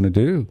you want to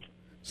do.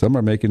 Some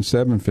are making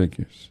seven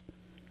figures.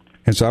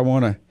 And so I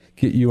want to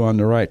get you on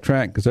the right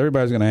track, because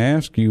everybody's going to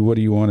ask you, what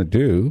do you want to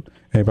do?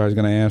 Everybody's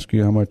going to ask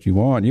you how much you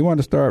want. You want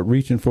to start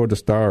reaching for the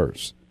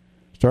stars.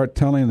 Start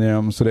telling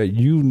them so that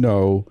you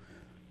know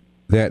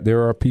that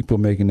there are people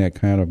making that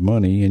kind of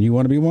money, and you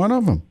want to be one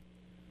of them.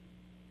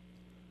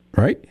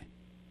 Right?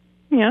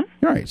 Yeah.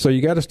 Right. So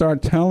you got to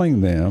start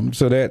telling them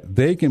so that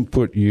they can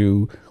put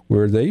you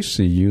where they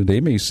see you. They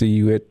may see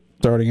you at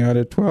starting out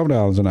at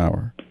 $12 an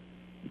hour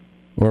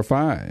or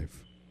 $5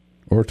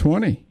 or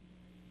 $20,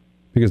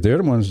 because they're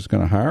the ones that's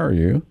going to hire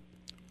you.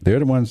 They're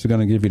the ones that are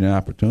going to give you an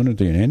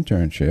opportunity, an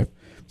internship.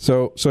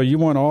 So you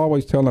want to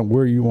always tell them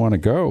where you want to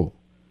go.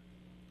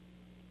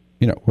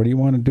 You know, what do you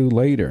want to do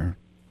later?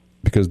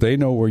 Because they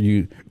know where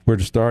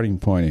the starting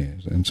point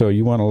is. And so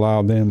you want to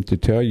allow them to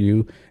tell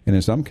you, and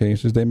in some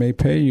cases they may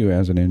pay you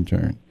as an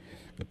intern.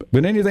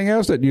 But anything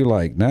else that you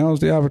like, now's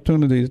the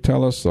opportunity to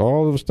tell us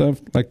all of the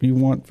stuff like you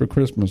want for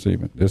Christmas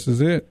even. This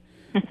is it.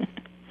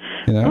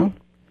 You know?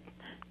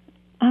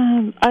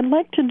 I'd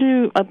like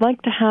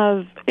to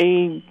have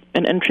an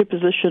entry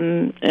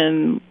position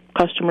in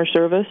customer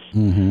service,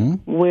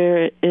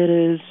 where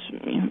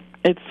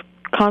it's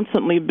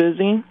constantly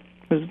busy,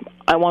 because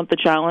I want the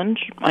challenge.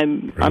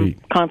 I'm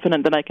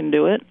confident that I can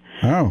do it.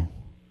 Oh.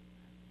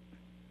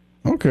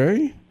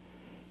 Okay.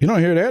 You don't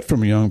hear that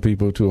from young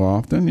people too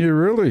often. You're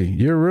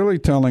really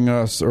telling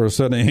us, or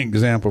setting an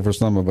example for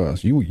some of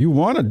us. You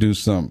want to do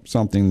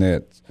something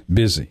that's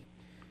busy.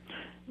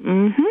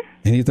 Mm-hmm.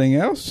 Anything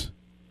else?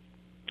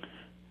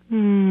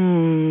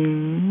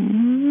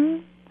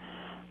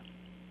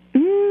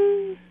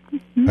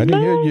 I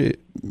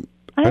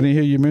didn't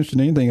hear you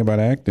mention anything about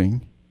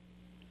acting.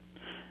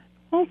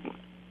 Well,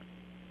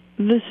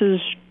 this is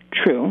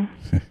true.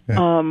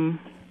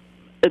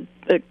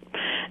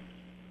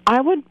 I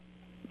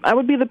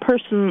would be the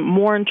person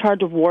more in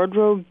charge of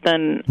wardrobe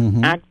than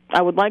act.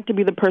 I would like to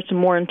be the person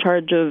more in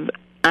charge of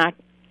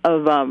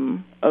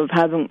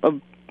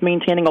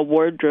maintaining a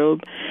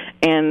wardrobe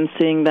and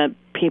seeing that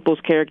people's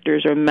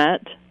characters are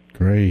met.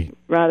 Great.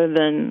 Rather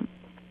than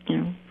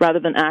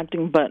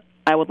acting, but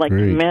I would like to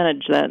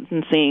manage that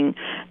and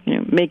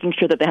making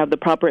sure that they have the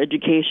proper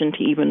education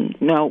to even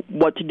know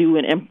what to do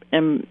in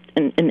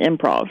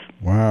improv.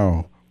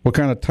 Wow. What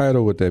kind of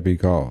title would that be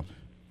called?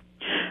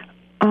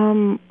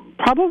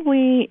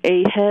 Probably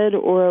a head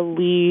or a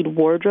lead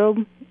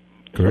wardrobe.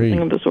 Great.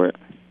 Something of the sort.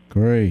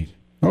 Great.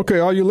 Okay,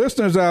 all you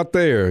listeners out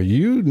there,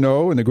 you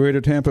know, in the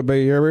greater Tampa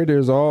Bay area,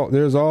 there's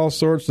all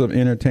sorts of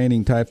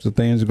entertaining types of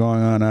things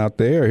going on out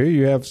there. Here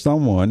you have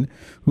someone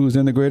who's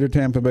in the greater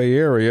Tampa Bay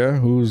area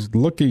who's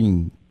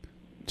looking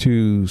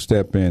to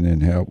step in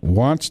and help,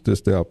 wants to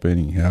step in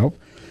and help.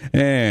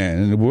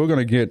 And we're going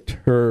to get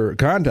her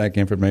contact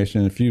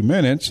information in a few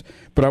minutes.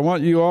 But I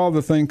want you all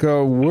to think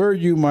of where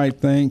you might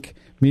think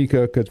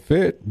Mika could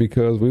fit,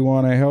 because we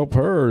want to help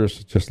her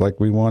just like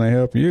we want to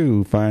help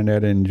you find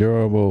that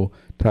enjoyable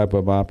type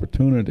of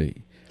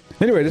opportunity.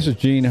 Anyway, this is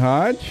Gene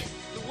Hodge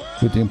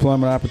with the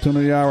Employment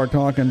Opportunity Hour,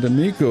 talking to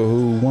Mika,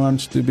 who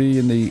wants to be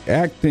in the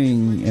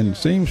acting and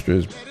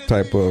seamstress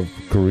type of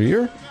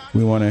career.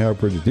 We want to help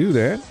her to do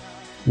that.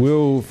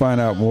 We'll find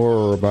out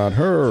more about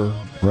her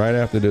right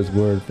after this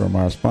word from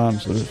our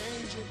sponsors.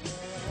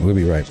 We'll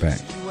be right back.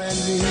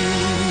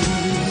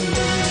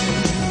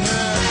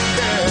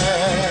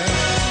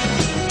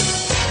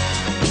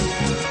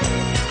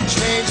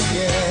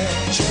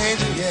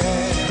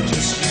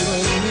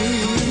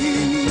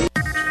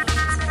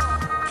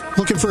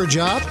 Looking for a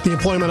job? The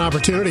Employment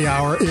Opportunity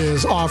Hour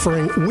is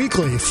offering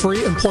weekly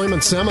free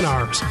employment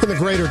seminars in the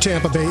greater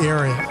Tampa Bay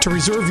area. To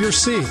reserve your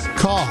seat,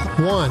 call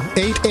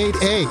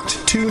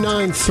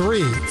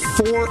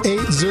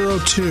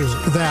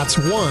 1-888-293-4802. That's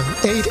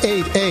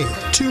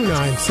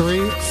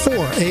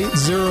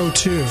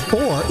 1-888-293-4802.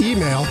 Or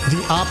email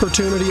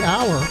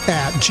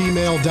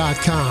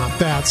theopportunityhour@gmail.com.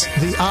 That's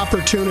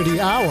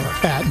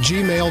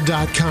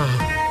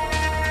theopportunityhour@gmail.com.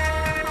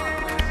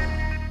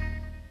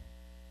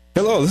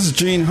 Hello, this is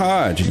Gene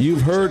Hodge.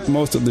 You've heard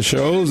most of the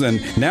shows,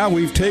 and now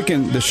we've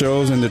taken the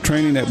shows and the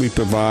training that we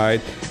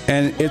provide,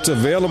 and it's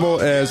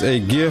available as a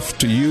gift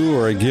to you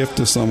or a gift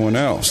to someone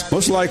else.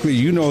 Most likely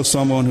you know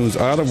someone who's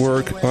out of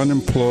work,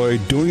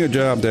 unemployed, doing a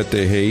job that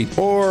they hate,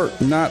 or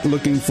not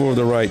looking for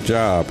the right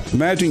job.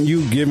 Imagine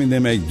you giving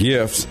them a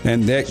gift,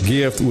 and that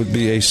gift would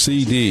be a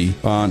CD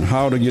on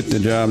how to get the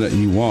job that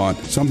you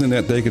want, something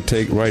that they could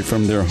take right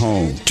from their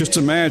home. Just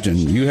imagine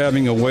you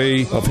having a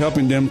way of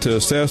helping them to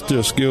assess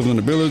their skills and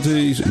abilities,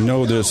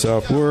 know their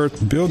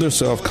self-worth, build their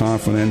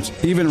self-confidence,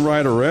 even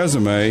write a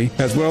resume,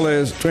 as well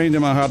as train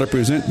them on how to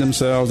present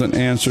themselves and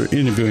answer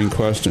interviewing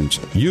questions.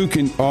 You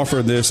can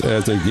offer this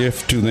as a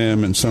gift to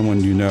them and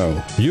someone you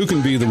know. You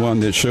can be the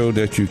one that showed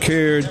that you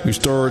cared,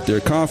 restored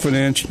their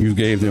confidence, you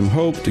gave them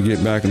hope to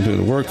get back into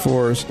the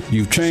workforce,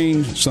 you've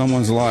changed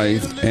someone's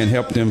life and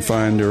helped them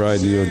find their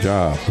ideal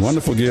job.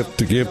 Wonderful gift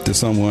to give to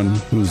someone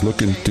who's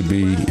looking to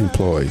be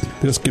employed.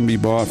 This can be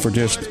bought for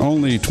just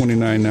only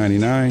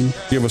 $29.99.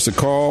 Give us a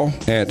call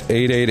at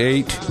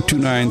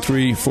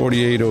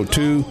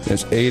 888-293-4802.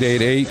 That's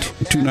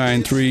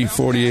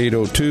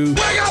 888-293-4802.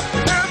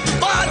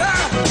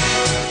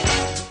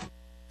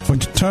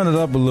 Would you turn it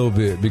up a little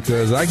bit,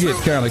 because I get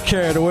kind of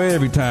carried away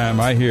every time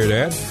I hear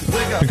that,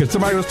 because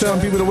somebody was telling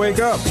people to wake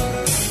up.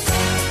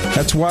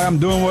 That's why I'm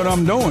doing what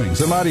I'm doing.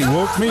 Somebody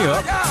woke me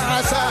up.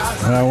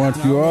 And I want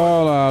you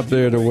all out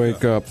there to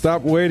wake up.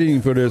 Stop waiting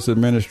for this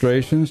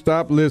administration.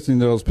 Stop listening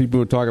to those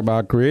people who talk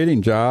about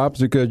creating jobs,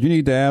 because you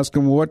need to ask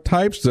them what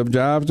types of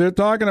jobs they're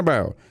talking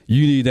about.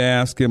 You need to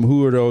ask them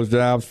who are those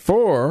jobs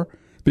for,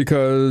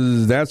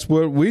 because that's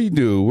what we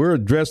do. We're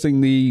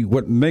addressing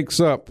what makes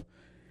up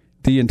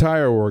the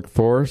entire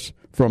workforce,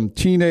 from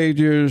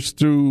teenagers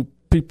through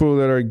people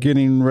that are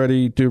getting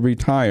ready to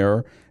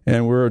retire,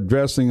 and we're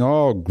addressing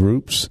all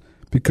groups,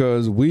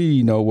 because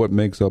we know what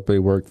makes up a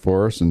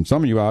workforce. And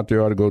some of you out there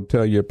ought to go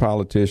tell your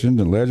politicians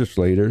and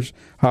legislators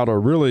how to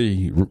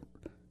really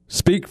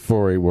speak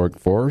for a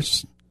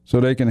workforce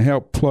so they can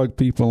help plug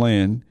people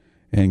in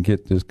and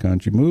get this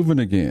country moving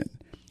again.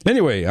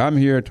 Anyway, I'm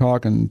here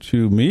talking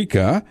to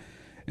Mika,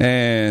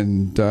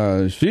 and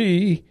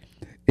she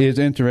is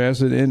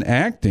interested in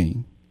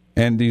acting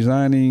and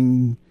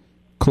designing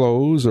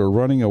clothes or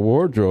running a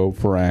wardrobe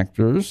for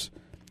actors.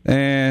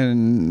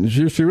 And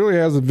she really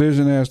has a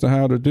vision as to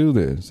how to do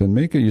this. And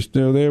Mika, you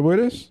still there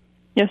with us?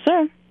 Yes,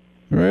 sir.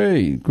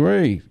 Great.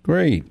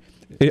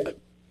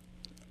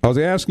 I was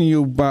asking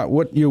you about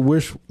what your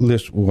wish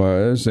list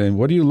was, and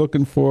what are you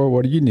looking for,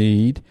 what do you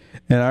need?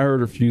 And I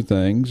heard a few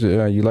things.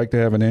 You'd like to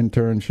have an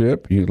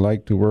internship. You'd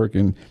like to work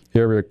in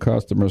area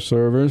customer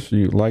service.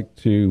 You'd like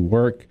to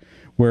work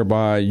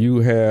whereby you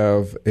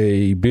have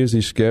a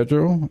busy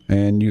schedule,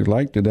 and you'd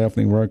like to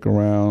definitely work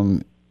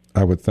around,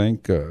 I would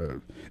think,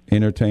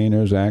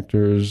 entertainers,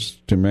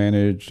 actors, to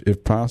manage,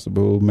 if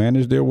possible,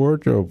 manage their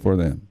wardrobe for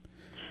them.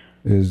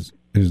 Is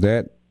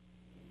that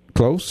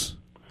close?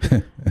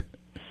 Sort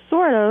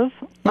of.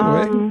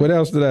 What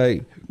else did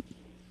I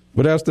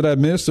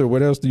miss, or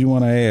what else do you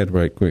want to add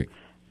right quick?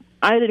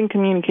 I didn't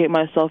communicate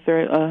myself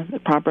very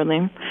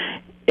properly.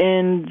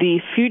 In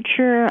the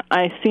future,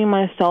 I see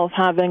myself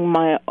having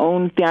my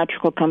own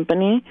theatrical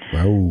company.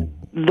 Wow.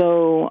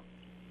 Though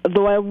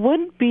I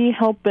would be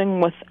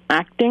helping with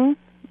acting,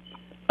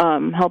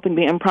 helping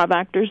the improv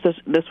actors.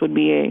 This would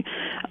be a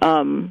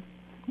 80%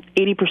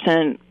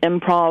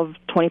 improv,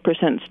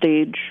 20%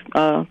 stage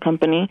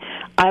company.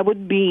 I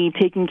would be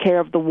taking care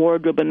of the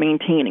wardrobe and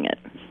maintaining it.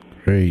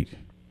 Great.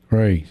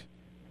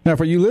 Now,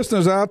 for you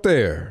listeners out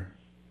there,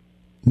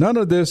 none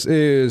of this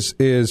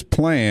is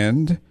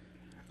planned.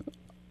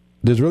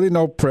 There's really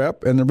no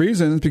prep, and the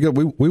reason is because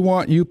we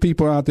want you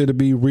people out there to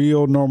be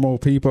real, normal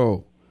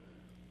people.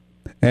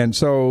 And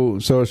so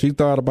she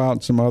thought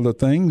about some other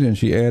things, and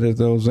she added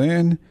those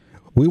in.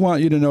 We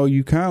want you to know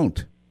you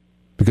count,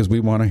 because we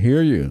want to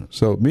hear you.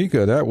 So,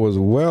 Mika, that was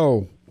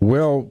well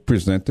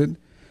presented,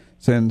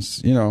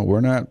 since, we're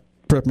not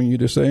prepping you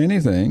to say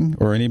anything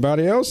or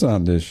anybody else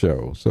on this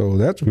show. So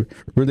that's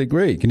really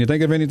great. Can you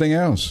think of anything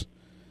else?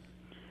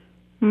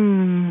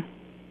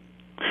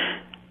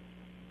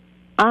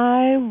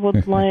 I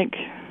would like...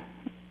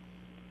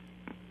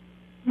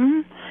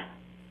 No,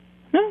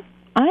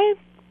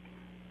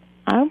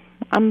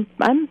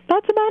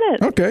 that's about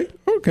it.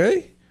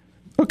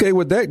 Okay.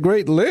 With that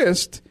great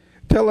list,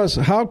 tell us,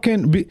 how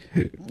can we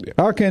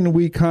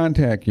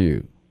contact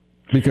you?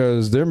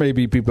 Because there may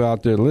be people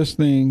out there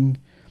listening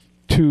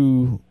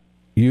to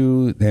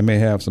you. They may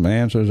have some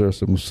answers or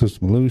some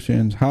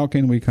solutions. How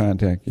can we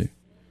contact you?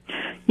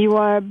 You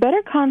are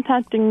better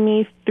contacting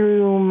me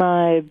through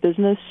my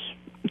business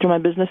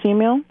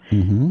email.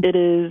 Mm-hmm. It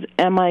is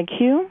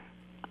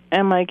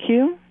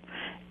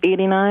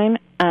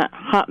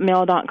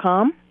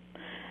miq89@hotmail.com.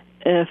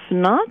 If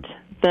not,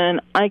 then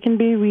I can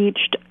be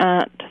reached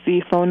at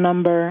the phone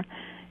number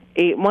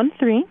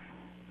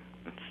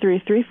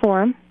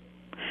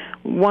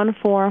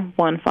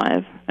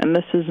 813-334-1415, and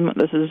this is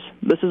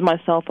my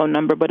cell phone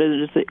number, but it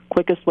is the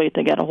quickest way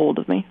to get a hold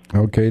of me.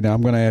 Okay, now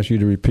I'm going to ask you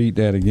to repeat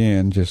that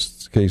again,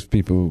 just in case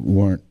people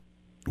weren't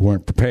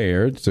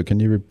prepared. So can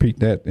you repeat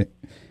that?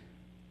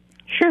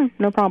 Sure,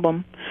 no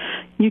problem.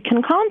 You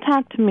can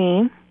contact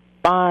me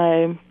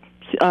by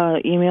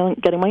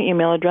getting my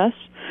email address,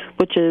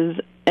 which is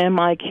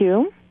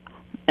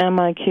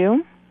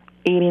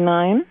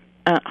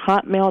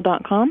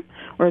miq89@hotmail.com,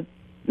 or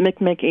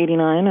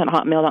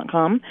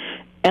micmic89@hotmail.com,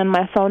 and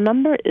my phone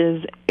number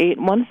is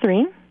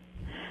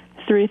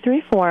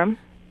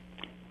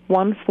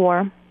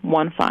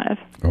 813-334-1415.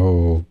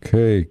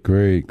 Okay,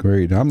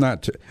 great. I'm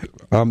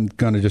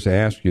going to just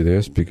ask you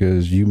this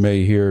because you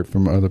may hear it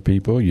from other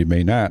people, you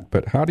may not,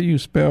 but how do you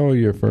spell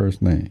your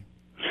first name?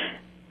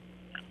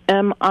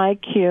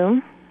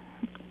 MIQAELAH.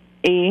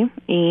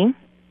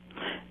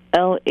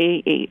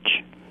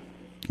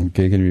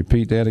 Okay, can you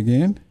repeat that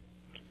again?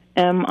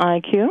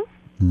 MIQ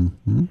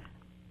Mm-hmm.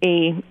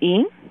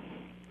 AELAH.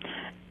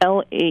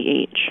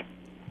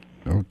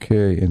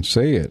 Okay, and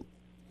say it.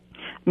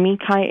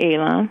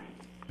 Michaela.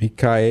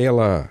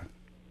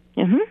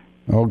 Mm-hmm.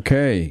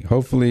 Okay,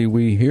 hopefully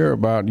we hear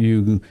about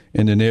you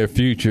in the near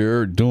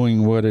future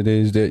doing what it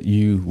is that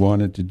you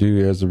wanted to do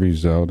as a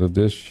result of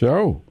this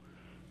show.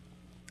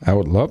 I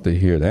would love to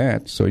hear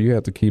that, so you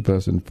have to keep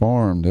us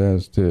informed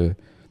as to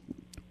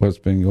what's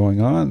been going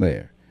on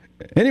there.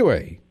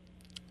 Anyway,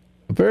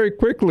 very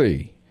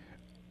quickly,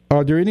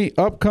 are there any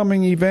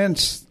upcoming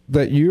events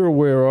that you're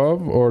aware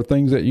of or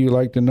things that you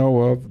like to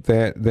know of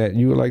that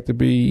you would like to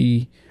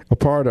be a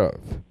part of?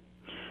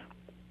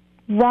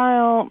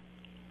 While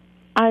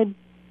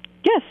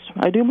yes,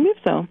 I do believe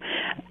so.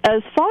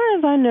 As far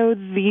as I know,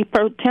 the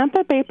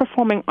Tampa Bay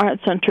Performing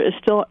Arts Center is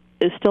still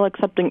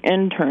accepting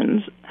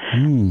interns.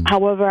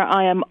 However,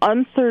 I am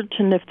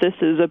uncertain if this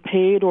is a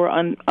paid or I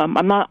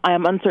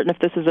am uncertain if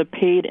this is a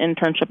paid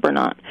internship or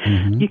not.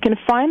 Mm-hmm. You can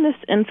find this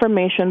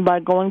information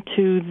by going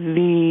to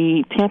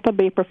the Tampa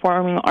Bay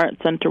Performing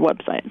Arts Center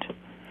website.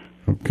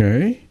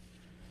 Okay,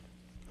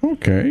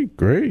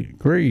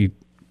 great.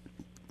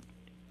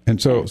 And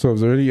so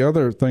is there any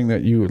other thing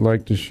that you would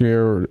like to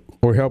share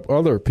or help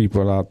other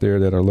people out there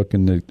that are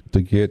looking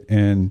to get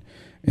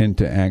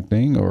into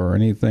acting or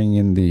anything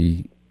in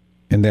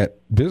that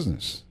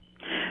business?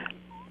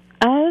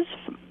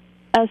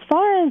 As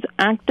far as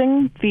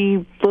acting,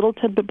 the little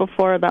tidbit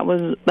before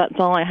that's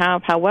all I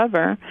have.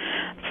 However,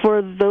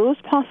 for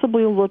those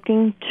possibly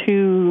looking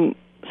to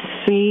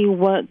see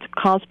what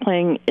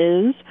cosplaying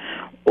is,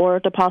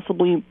 or to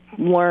possibly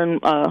learn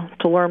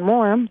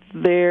more,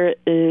 there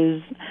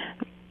is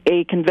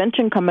a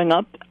convention coming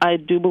up. I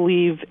do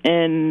believe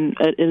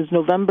it is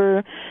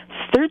November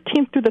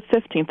 13th through the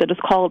 15th. It is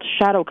called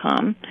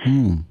ShadowCon,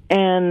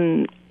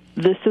 and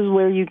this is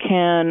where you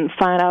can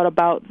find out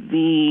about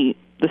the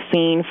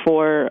scene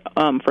for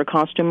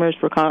costumers,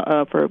 for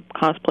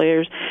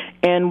cosplayers,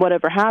 and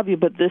whatever have you.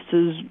 But this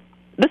is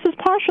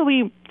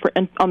partially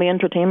on the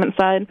entertainment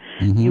side.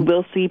 Mm-hmm. You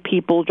will see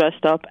people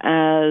dressed up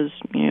as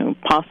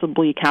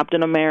possibly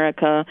Captain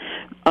America,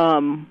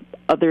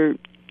 other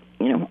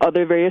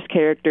various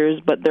characters.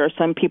 But there are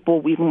some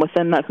people even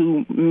within that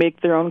who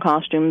make their own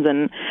costumes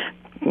and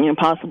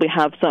possibly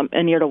have some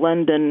an ear to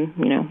lend in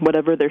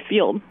whatever their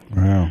field.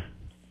 Wow.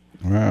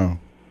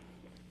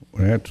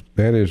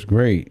 That is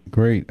great.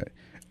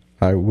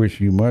 I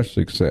wish you much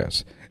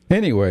success.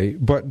 Anyway,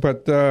 but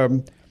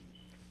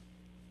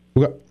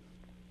what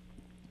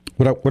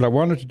I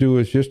wanted to do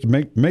is just to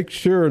make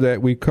sure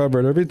that we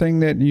covered everything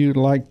that you'd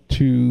like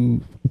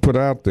to put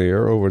out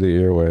there over the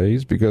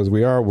airways, because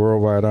we are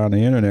worldwide on the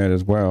internet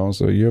as well.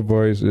 So your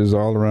voice is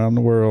all around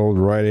the world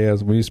right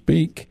as we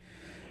speak,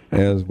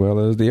 as well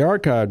as the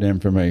archived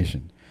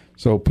information.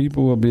 So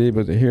people will be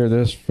able to hear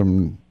this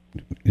from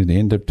the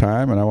end of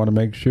time, and I want to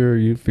make sure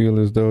you feel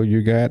as though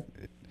you got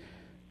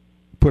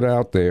put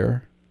out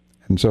there.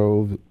 And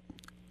so,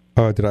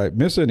 did I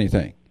miss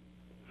anything?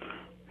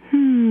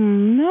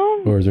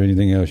 No. Or is there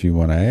anything else you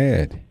want to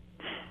add?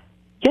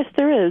 Yes,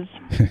 there is.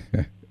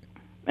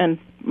 And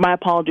my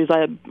apologies,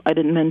 I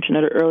didn't mention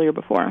it earlier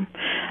before.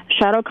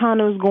 ShadowCon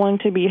is going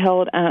to be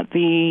held at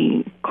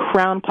the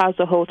Crown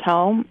Plaza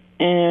Hotel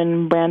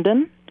in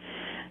Brandon.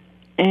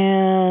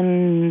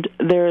 And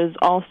there is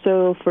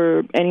also,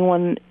 for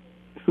anyone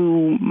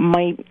who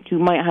might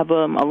have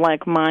a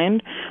like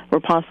mind, or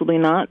possibly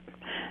not,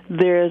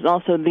 there is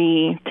also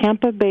the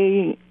Tampa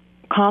Bay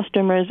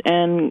Costumers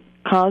and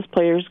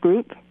Cosplayers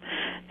group.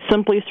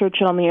 Simply search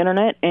it on the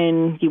internet,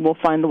 and you will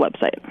find the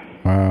website.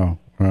 Wow,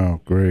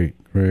 great.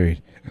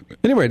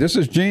 Anyway, this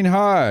is Gene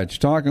Hodge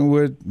talking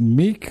with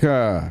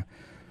Mika,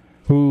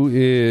 who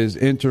is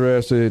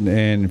interested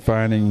in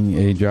finding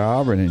a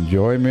job and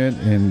enjoyment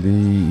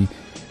in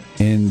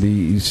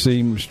the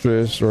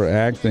seamstress or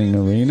acting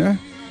arena.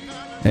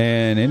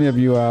 And any of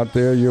you out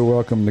there, you're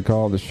welcome to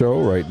call the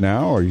show right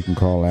now, or you can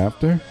call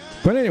after.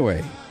 But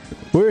anyway,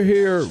 we're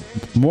here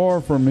more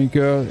from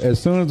Mika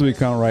as soon as we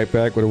come right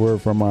back with a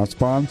word from our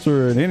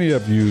sponsor. And any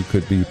of you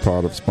could be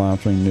part of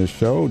sponsoring this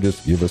show.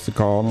 Just give us a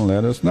call and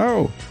let us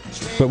know.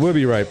 But we'll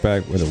be right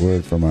back with a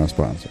word from our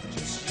sponsor.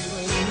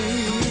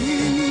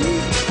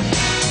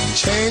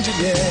 Change it,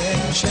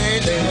 yeah.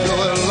 Change it. Do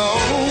it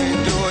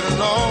alone. Do it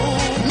alone.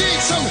 Need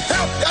some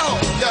help, y'all.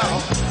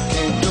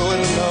 Can't do it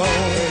alone.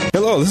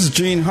 Hello, this is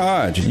Gene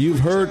Hodge. You've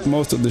heard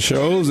most of the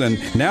shows, and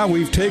now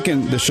we've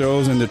taken the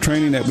shows and the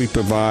training that we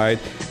provide,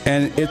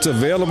 and it's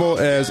available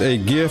as a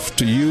gift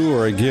to you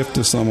or a gift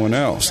to someone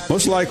else.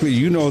 Most likely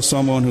you know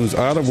someone who's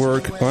out of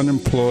work,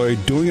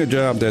 unemployed, doing a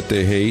job that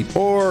they hate,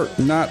 or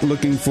not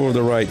looking for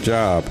the right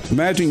job.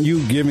 Imagine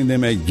you giving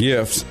them a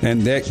gift,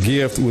 and that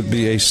gift would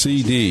be a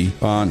CD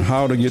on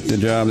how to get the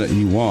job that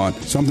you want,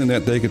 something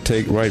that they could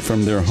take right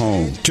from their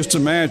home. Just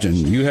imagine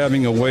you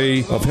having a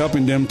way of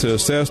helping them to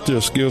assess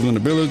their skills and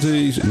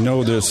abilities,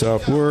 know their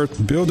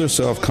self-worth, build their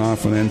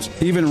self-confidence,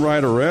 even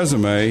write a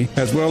resume,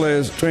 as well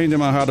as train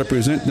them on how to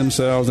present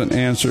themselves and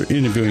answer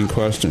interviewing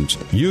questions.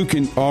 You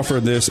can offer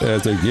this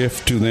as a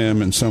gift to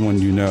them and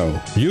someone you know.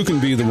 You can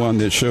be the one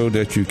that showed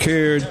that you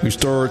cared,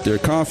 restored their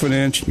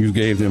confidence, you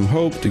gave them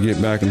hope to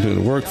get back into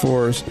the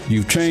workforce,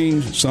 you've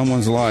changed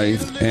someone's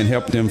life and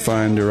helped them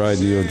find their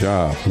ideal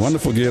job.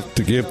 Wonderful gift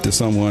to give to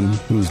someone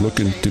who's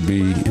looking to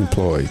be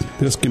employed.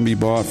 This can be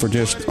bought for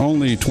just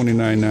only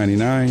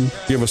 $29.99.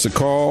 Give us a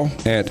call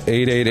at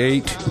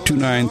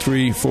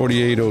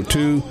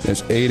 888-293-4802.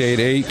 That's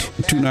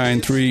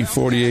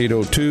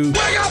 888-293-4802.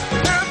 Wake up,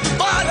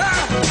 everybody!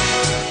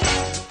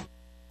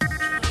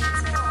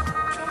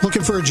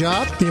 Looking for a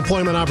job? The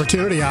Employment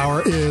Opportunity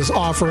Hour is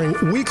offering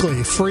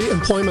weekly free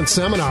employment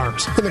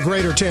seminars in the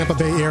greater Tampa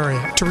Bay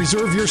area. To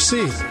reserve your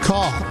seat,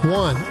 call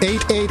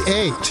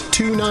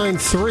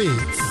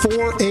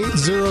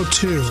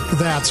 1-888-293-4802.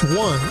 That's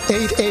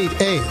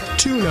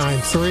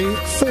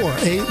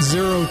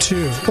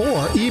 1-888-293-4802.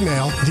 Or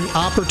email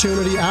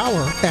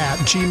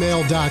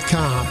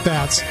theopportunityhour@gmail.com.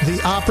 That's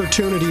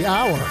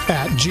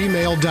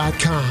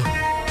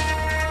theopportunityhour@gmail.com.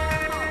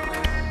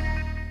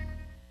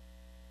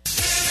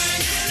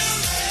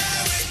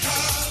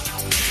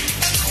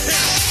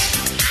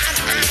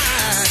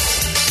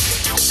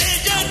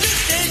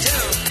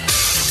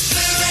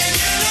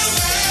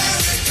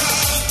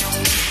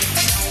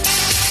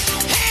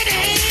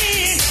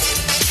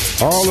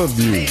 All of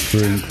you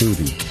are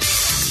included.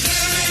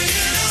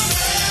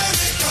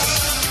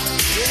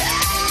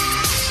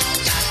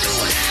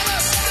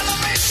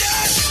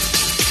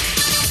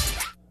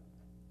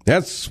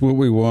 That's what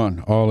we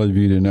want all of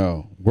you to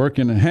know.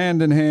 Working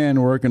hand in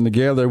hand, working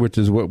together, which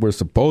is what we're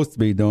supposed to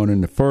be doing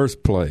in the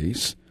first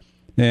place.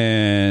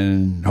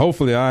 And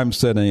hopefully I'm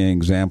setting an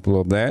example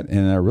of that.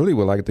 And I really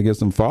would like to get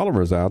some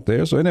followers out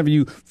there. So any of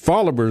you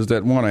followers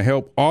that want to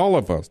help all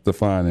of us to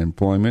find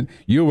employment,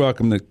 you're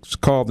welcome to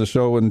call the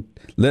show and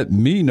let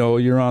me know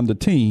you're on the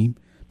team,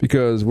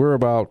 because we're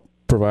about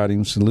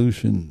providing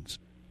solutions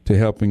to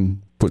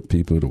helping put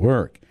people to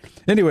work.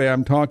 Anyway,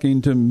 I'm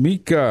talking to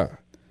Mika.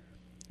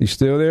 You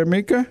still there,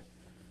 Mika?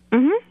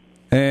 Mm-hmm.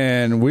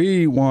 And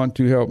we want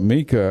to help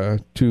Mika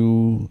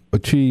to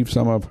achieve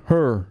some of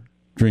her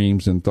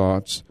dreams and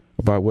thoughts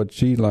about what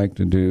she'd like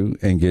to do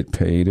and get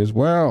paid as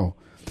well.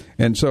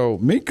 And so,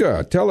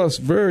 Mika, tell us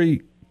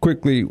very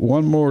quickly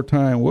one more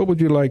time, what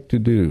would you like to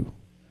do?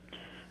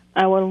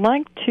 I would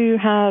like to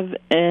have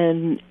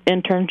an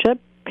internship,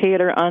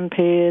 paid or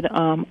unpaid,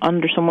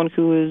 under someone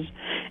who is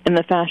in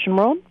the fashion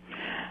world.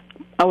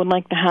 I would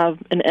like to have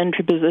an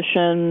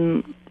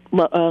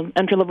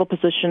entry-level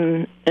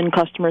position in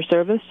customer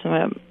service.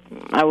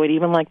 I would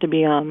even like to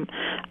be a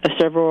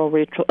server or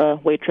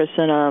waitress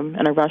in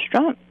a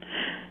restaurant.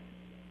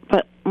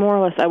 But more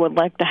or less, I would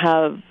like to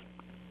have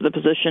the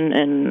position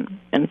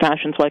in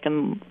fashion so I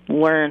can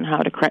learn how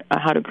to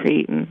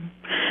create and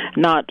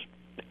not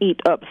eat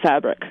up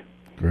fabric.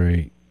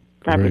 Great.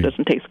 Fabric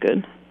doesn't taste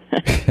good.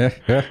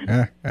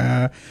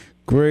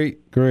 Great.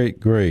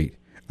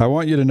 I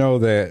want you to know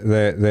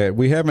that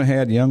we haven't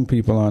had young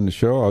people on the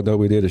show, although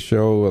we did a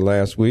show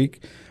last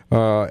week,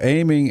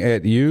 aiming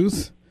at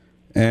youth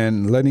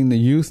and letting the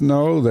youth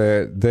know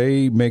that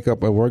they make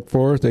up a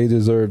workforce. They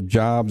deserve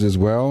jobs as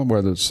well,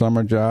 whether it's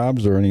summer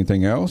jobs or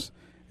anything else.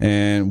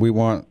 And we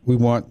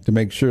want to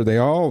make sure they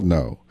all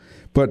know.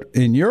 But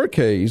in your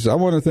case, I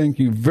want to thank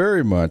you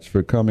very much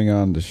for coming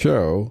on the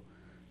show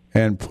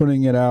and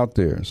putting it out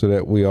there so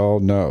that we all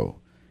know.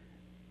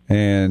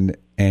 And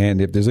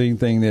if there's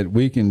anything that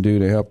we can do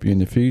to help you in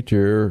the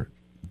future,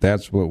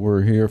 that's what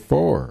we're here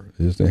for,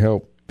 is to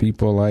help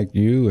people like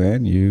you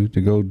and you to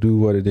go do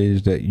what it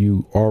is that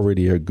you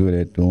already are good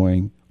at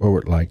doing or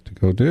would like to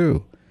go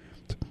do.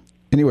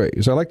 Anyway,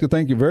 so I'd like to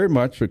thank you very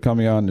much for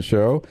coming on the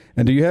show.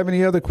 And do you have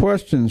any other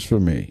questions for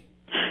me?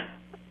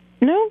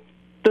 No,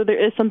 though there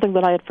is something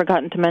that I had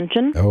forgotten to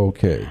mention.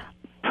 Okay.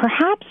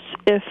 perhaps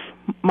if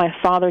my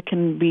father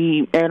can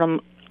be aired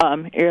on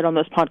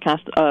this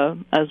podcast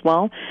as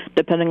well,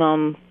 depending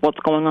on what's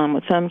going on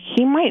with him,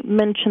 he might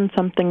mention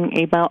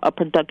something about a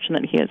production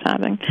that he is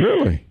having.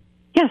 Really?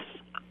 Yes.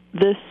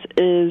 This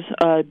is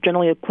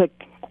generally a quick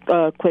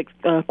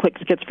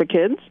skits for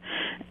kids,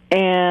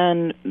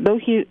 and though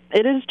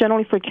it is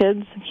generally for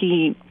kids,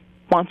 he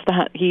wants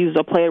to. He's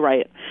a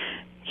playwright.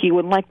 He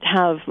would like to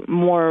have a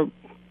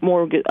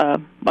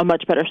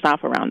much better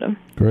staff around him.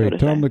 Great.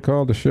 Tell him to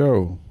call the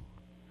show,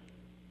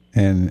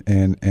 and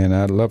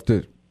I'd love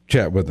to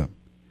chat with him.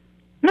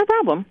 No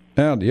problem.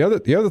 Now the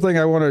other thing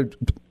I want to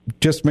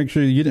just make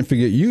sure you didn't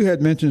forget. You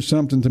had mentioned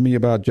something to me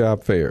about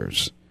job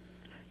fairs.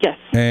 Yes.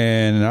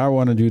 And I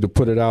wanted you to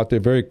put it out there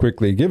very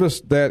quickly. Give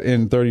us that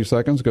in 30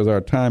 seconds because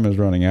our time is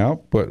running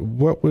out. But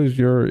what was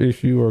your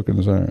issue or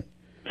concern?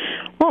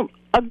 Well,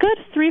 a good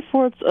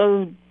 3/4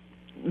 of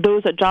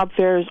those at job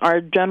fairs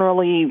are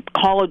generally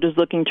colleges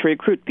looking to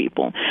recruit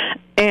people.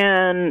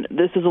 And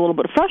this is a little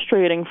bit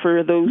frustrating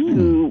for those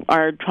who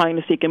are trying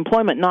to seek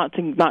employment, not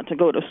to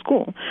go to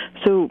school.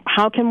 So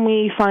how can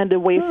we find a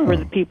way for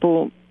the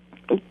people...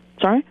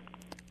 Sorry?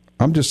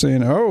 I'm just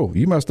saying,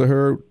 you must have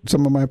heard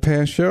some of my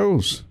past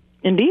shows.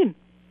 Indeed.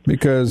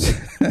 Because,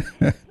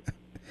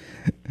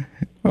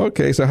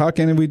 okay, so how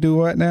can we do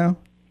what now?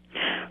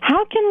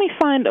 How can we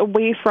find a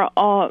way for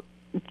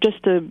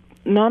just to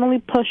not only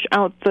push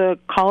out the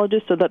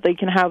colleges so that they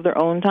can have their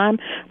own time,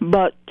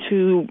 but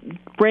to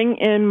bring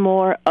in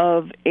more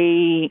of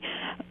an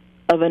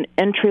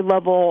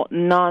entry-level,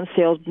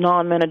 non-sales,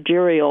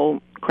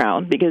 non-managerial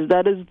crowd, because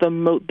that is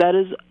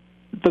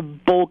the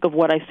bulk of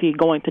what I see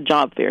going to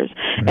job fairs.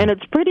 Mm-hmm. And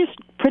it's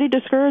pretty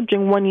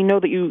discouraging when you know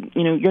that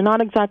you're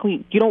not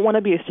exactly, you don't want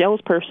to be a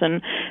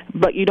salesperson,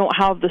 but you don't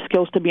have the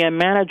skills to be a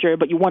manager,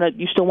 but you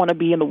still want to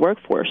be in the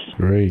workforce.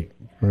 Great.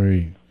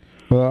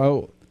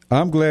 Well,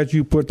 I'm glad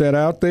you put that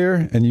out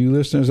there, and you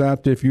listeners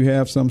out there, if you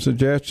have some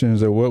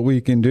suggestions of what we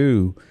can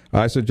do,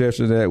 I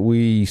suggested that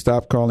we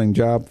stop calling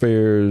job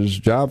fairs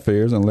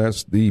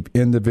unless the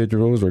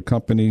individuals or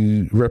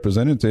company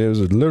representatives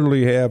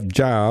literally have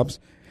jobs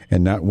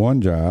and not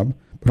one job.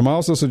 But I'm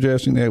also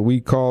suggesting that we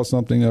call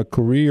something a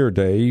career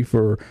day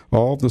for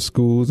all the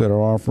schools that are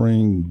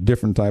offering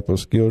different type of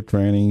skill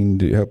training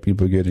to help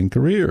people get in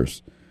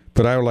careers.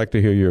 But I would like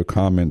to hear your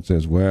comments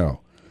as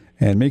well.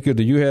 And Mika,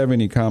 do you have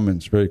any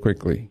comments very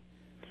quickly?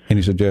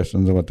 Any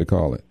suggestions on what to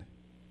call it?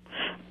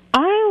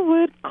 I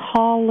would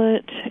call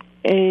it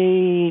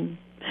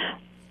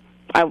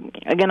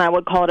I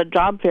would call it a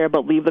job fair,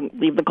 but leave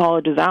the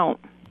colleges out.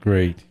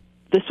 Great.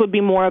 This would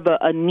be more of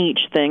a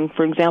niche thing.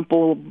 For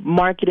example,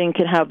 marketing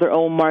could have their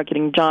own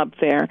marketing job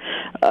fair.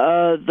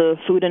 The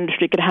food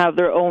industry could have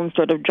their own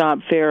sort of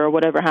job fair or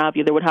whatever have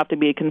you. There would have to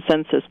be a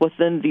consensus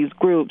within these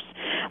groups,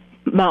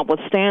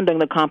 notwithstanding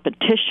the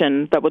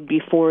competition that would be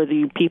for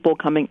the people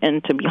coming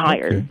in to be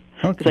hired.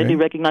 Because I do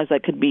recognize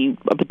that could be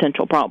a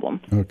potential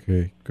problem.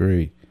 Okay,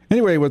 great.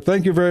 Anyway, well,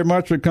 thank you very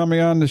much for coming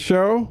on the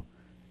show,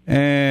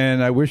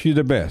 and I wish you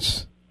the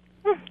best.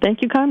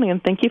 Thank you kindly,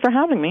 and thank you for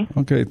having me.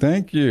 Okay,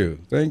 thank you.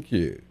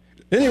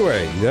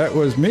 Anyway, that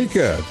was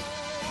Mika.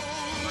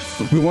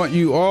 We want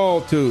you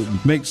all to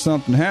make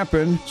something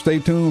happen. Stay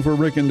tuned for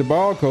Rick and the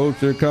Ball Coach.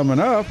 They're coming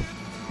up.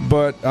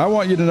 But I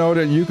want you to know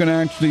that you can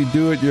actually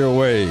do it your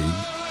way.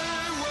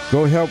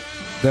 Go help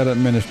that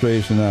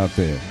administration out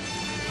there.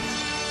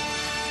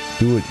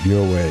 Do it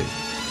your way.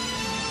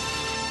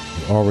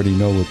 You already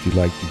know what you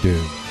like to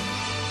do.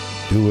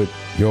 Do it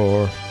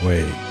your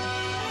way.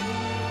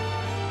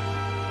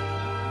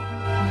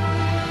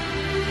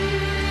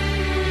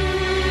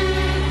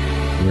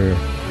 We're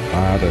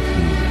out of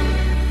here.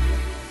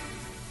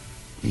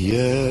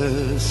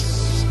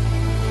 Yes,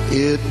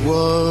 it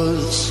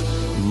was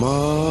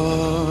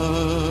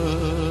my